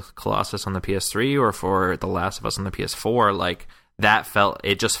and Shadow of the Colossus on the PS3 or for The Last of Us on the PS4, like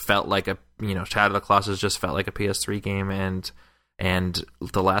it just felt like a, you know, Shadow of the Colossus just felt like a PS3 game and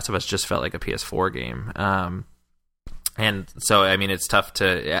The Last of Us just felt like a PS4 game. And so, I mean, it's tough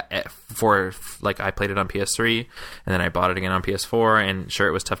for I played it on PS3 and then I bought it again on PS4, and sure,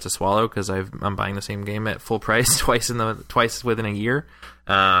 it was tough to swallow because I'm buying the same game at full price twice within a year.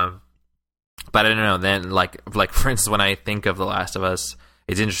 But I don't know. Then, like for instance, when I think of The Last of Us,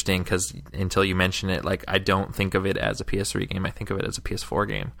 it's interesting because until you mention it, like, I don't think of it as a PS3 game. I think of it as a PS4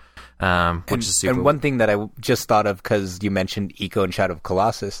 game, which is super. And one thing that I just thought of because you mentioned Ico and Shadow of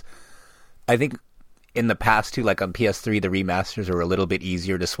Colossus, I think in the past too, like on PS3, the remasters were a little bit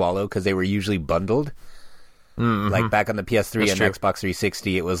easier to swallow because they were usually bundled. Mm-hmm. Like back on the PS3 and Xbox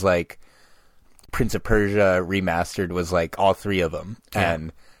 360, it was like Prince of Persia remastered was like all three of them,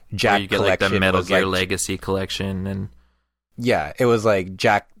 and Jack Collection, like the Metal Gear Legacy Collection, and yeah, it was like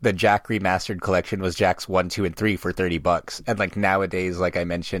the Jack remastered collection was Jack's 1, 2, and 3 for $30, and like nowadays, like I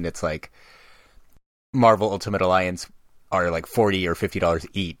mentioned, it's like Marvel Ultimate Alliance are like $40 or $50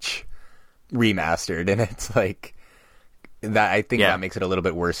 each remastered, and it's like that. I think that makes it a little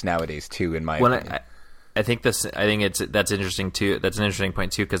bit worse nowadays too, in my opinion. I think that's interesting too. That's an interesting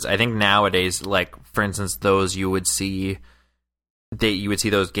point too, because I think nowadays, like for instance, those you would see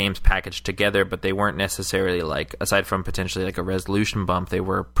those games packaged together, but they weren't necessarily like, aside from potentially like a resolution bump, they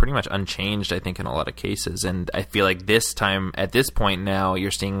were pretty much unchanged, I think, in a lot of cases. And I feel like this time, at this point now,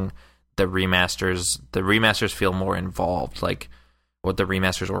 you're seeing the remasters feel more involved, like what the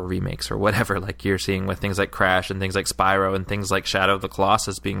remasters or remakes or whatever, like you're seeing with things like Crash and things like Spyro and things like Shadow of the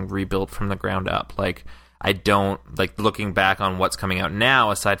Colossus being rebuilt from the ground up. Like, I don't, like, looking back on what's coming out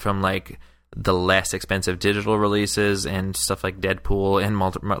now, aside from like the less expensive digital releases and stuff like Deadpool and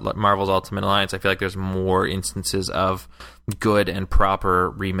Marvel's Ultimate Alliance, I feel like there's more instances of good and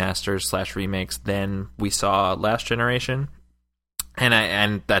proper remasters / remakes than we saw last generation.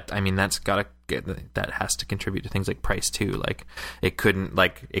 And that has to contribute to things like price too. Like it couldn't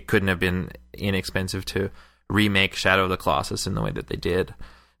have been inexpensive to remake Shadow of the Colossus in the way that they did.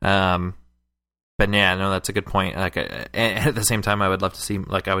 But yeah, no, that's a good point. Like, and at the same time, I would love to see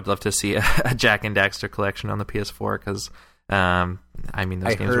a Jak and Daxter collection on the PS4, because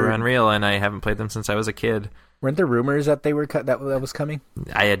those games were unreal, and I haven't played them since I was a kid. Weren't there rumors that they were that was coming?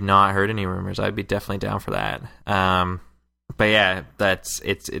 I had not heard any rumors. I'd be definitely down for that. But yeah,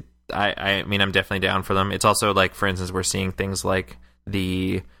 I mean, I'm definitely down for them. It's also like, for instance, we're seeing things like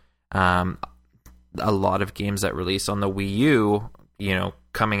a lot of games that release on the Wii U, you know,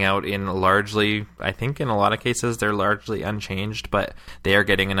 coming out in largely, I think in a lot of cases, they're largely unchanged, but they are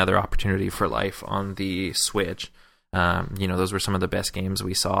getting another opportunity for life on the Switch. Those were some of the best games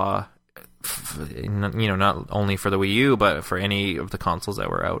we saw, not only for the Wii U, but for any of the consoles that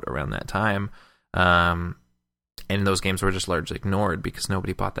were out around that time. And those games were just largely ignored because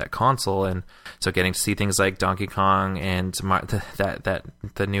nobody bought that console. And so getting to see things like Donkey Kong and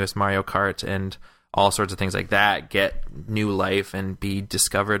the newest Mario Kart and all sorts of things like that get new life and be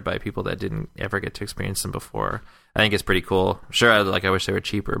discovered by people that didn't ever get to experience them before. I think it's pretty cool. Sure, I wish they were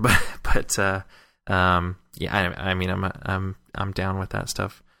cheaper, but I'm down with that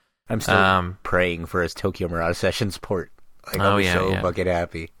stuff. I'm still praying for his Tokyo Mirage Sessions port. I'm fucking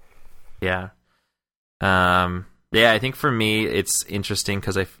happy. Yeah. I think for me it's interesting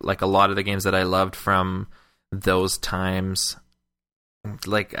because I like a lot of the games that I loved from those times.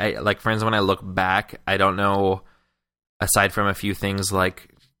 For instance, when I look back, I don't know, aside from a few things like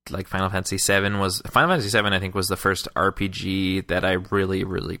Final Fantasy VII, I think was the first RPG that I really,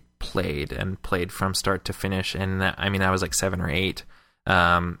 really played from start to finish. And I was like 7 or 8.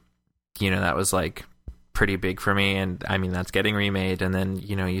 That was like pretty big for me. And I mean, that's getting remade. And then,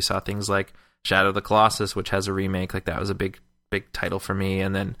 you saw things like Shadow of the Colossus, which has a remake. Like that was a big, big title for me.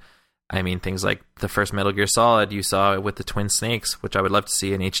 And then, things like the first Metal Gear Solid you saw with the Twin Snakes, which I would love to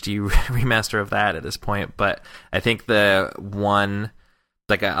see an HD remaster of that at this point. But I think the one,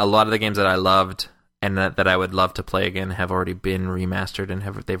 like a lot of the games that I loved and that I would love to play again have already been remastered and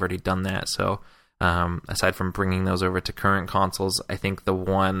they've already done that. So aside from bringing those over to current consoles, I think the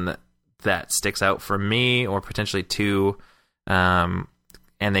one that sticks out for me, or potentially two, and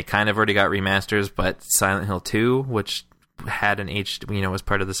they kind of already got remasters, but Silent Hill 2, which had an was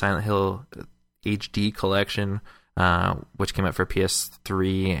part of the Silent Hill HD collection, which came out for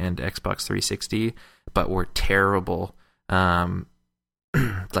PS3 and Xbox 360, but were terrible,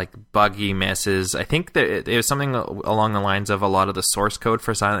 like buggy messes. I think that it was something along the lines of a lot of the source code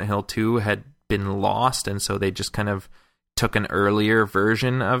for Silent Hill 2 had been lost, and so they just kind of took an earlier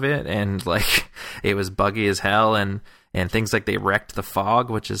version of it, and like it was buggy as hell, and things like they wrecked the fog,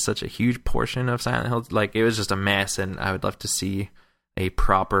 which is such a huge portion of Silent Hill. Like it was just a mess, and I would love to see a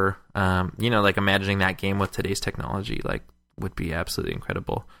proper, like imagining that game with today's technology, like would be absolutely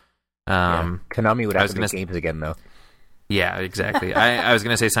incredible. Konami would have to make games again, though. Yeah, exactly. I was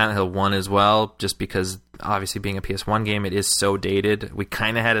going to say Silent Hill 1 as well, just because obviously being a PS1 game, it is so dated. We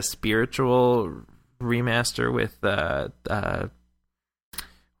kind of had a spiritual remaster with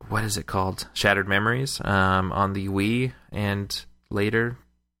what is it called? Shattered Memories on the Wii and later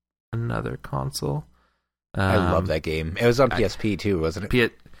another console. I love that game. It was on PSP too, wasn't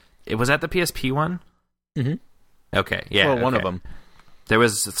it? It was at the PSP one? Mm-hmm. Okay, yeah. Well, one of them. There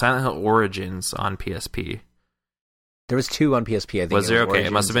was Silent Hill Origins on PSP. There was 2 on PSP, I think. Was there? Okay,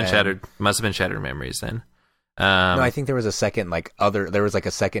 it must have been Shattered. Must have been Shattered Memories then. No, I think there was a second, there was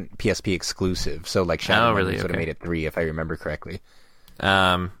a second PSP exclusive. So like Shattered Memories would have made it 3, if I remember correctly.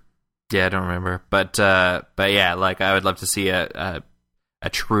 Yeah, I don't remember, but yeah, like I would love to see a a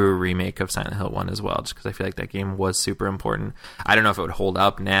true remake of Silent Hill 1 as well, just because I feel like that game was super important. I don't know if it would hold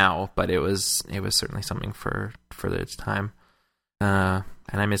up now, but it was certainly something for its time. And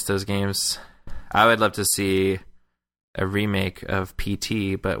I miss those games. I would love to see a remake of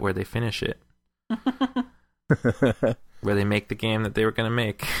PT, but where they finish it. Where they make the game that they were going to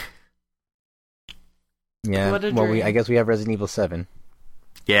make. Yeah, well, I guess we have Resident Evil 7.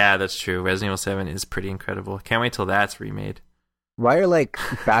 Yeah, that's true. Resident Evil 7 is pretty incredible. Can't wait till that's remade. Why are, like,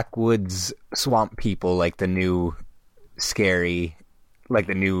 backwoods swamp people, like, the new scary, like,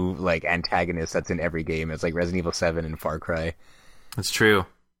 the new, like, antagonist that's in every game? It's like Resident Evil 7 and Far Cry. That's true.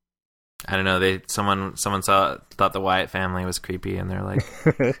 I don't know. Someone thought the Wyatt family was creepy, and they're like,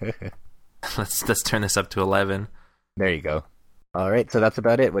 let's turn this up to 11. There you go. All right, so that's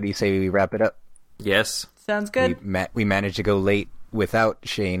about it. What do you say we wrap it up? Yes. Sounds good. We managed to go late without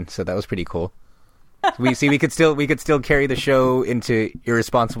Shane, so that was pretty cool. We could still carry the show into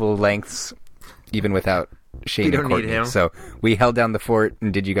irresponsible lengths, even without Shane and Courtney. Need him. So we held down the fort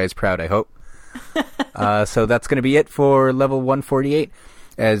and did you guys proud, I hope. So that's going to be it for level 148.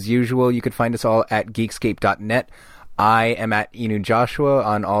 As usual, you could find us all at geekscape.net. I am at Inu Joshua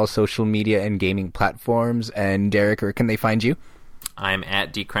on all social media and gaming platforms. And Derek, where can they find you? I'm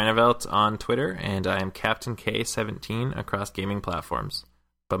at DCranevelt on Twitter, and I am Captain K17 across gaming platforms,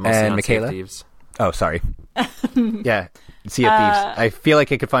 but mostly and on Michaela? Sea of Thieves. Oh, sorry. Yeah, Sea of Thieves. I feel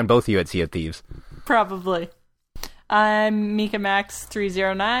like I could find both of you at Sea of Thieves. Probably. I'm Mika Max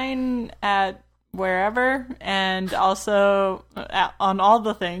 309 at wherever, and also on all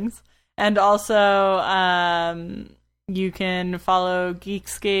the things. And also, you can follow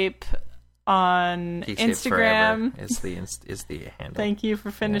Geekscape on Geekscape Instagram. Is the handle. Thank you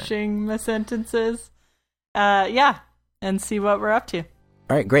for finishing my sentences. Yeah, and see what we're up to.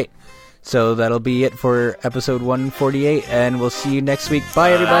 All right, great. So that'll be it for episode 148, and we'll see you next week.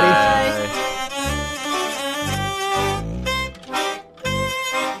 Bye, everybody.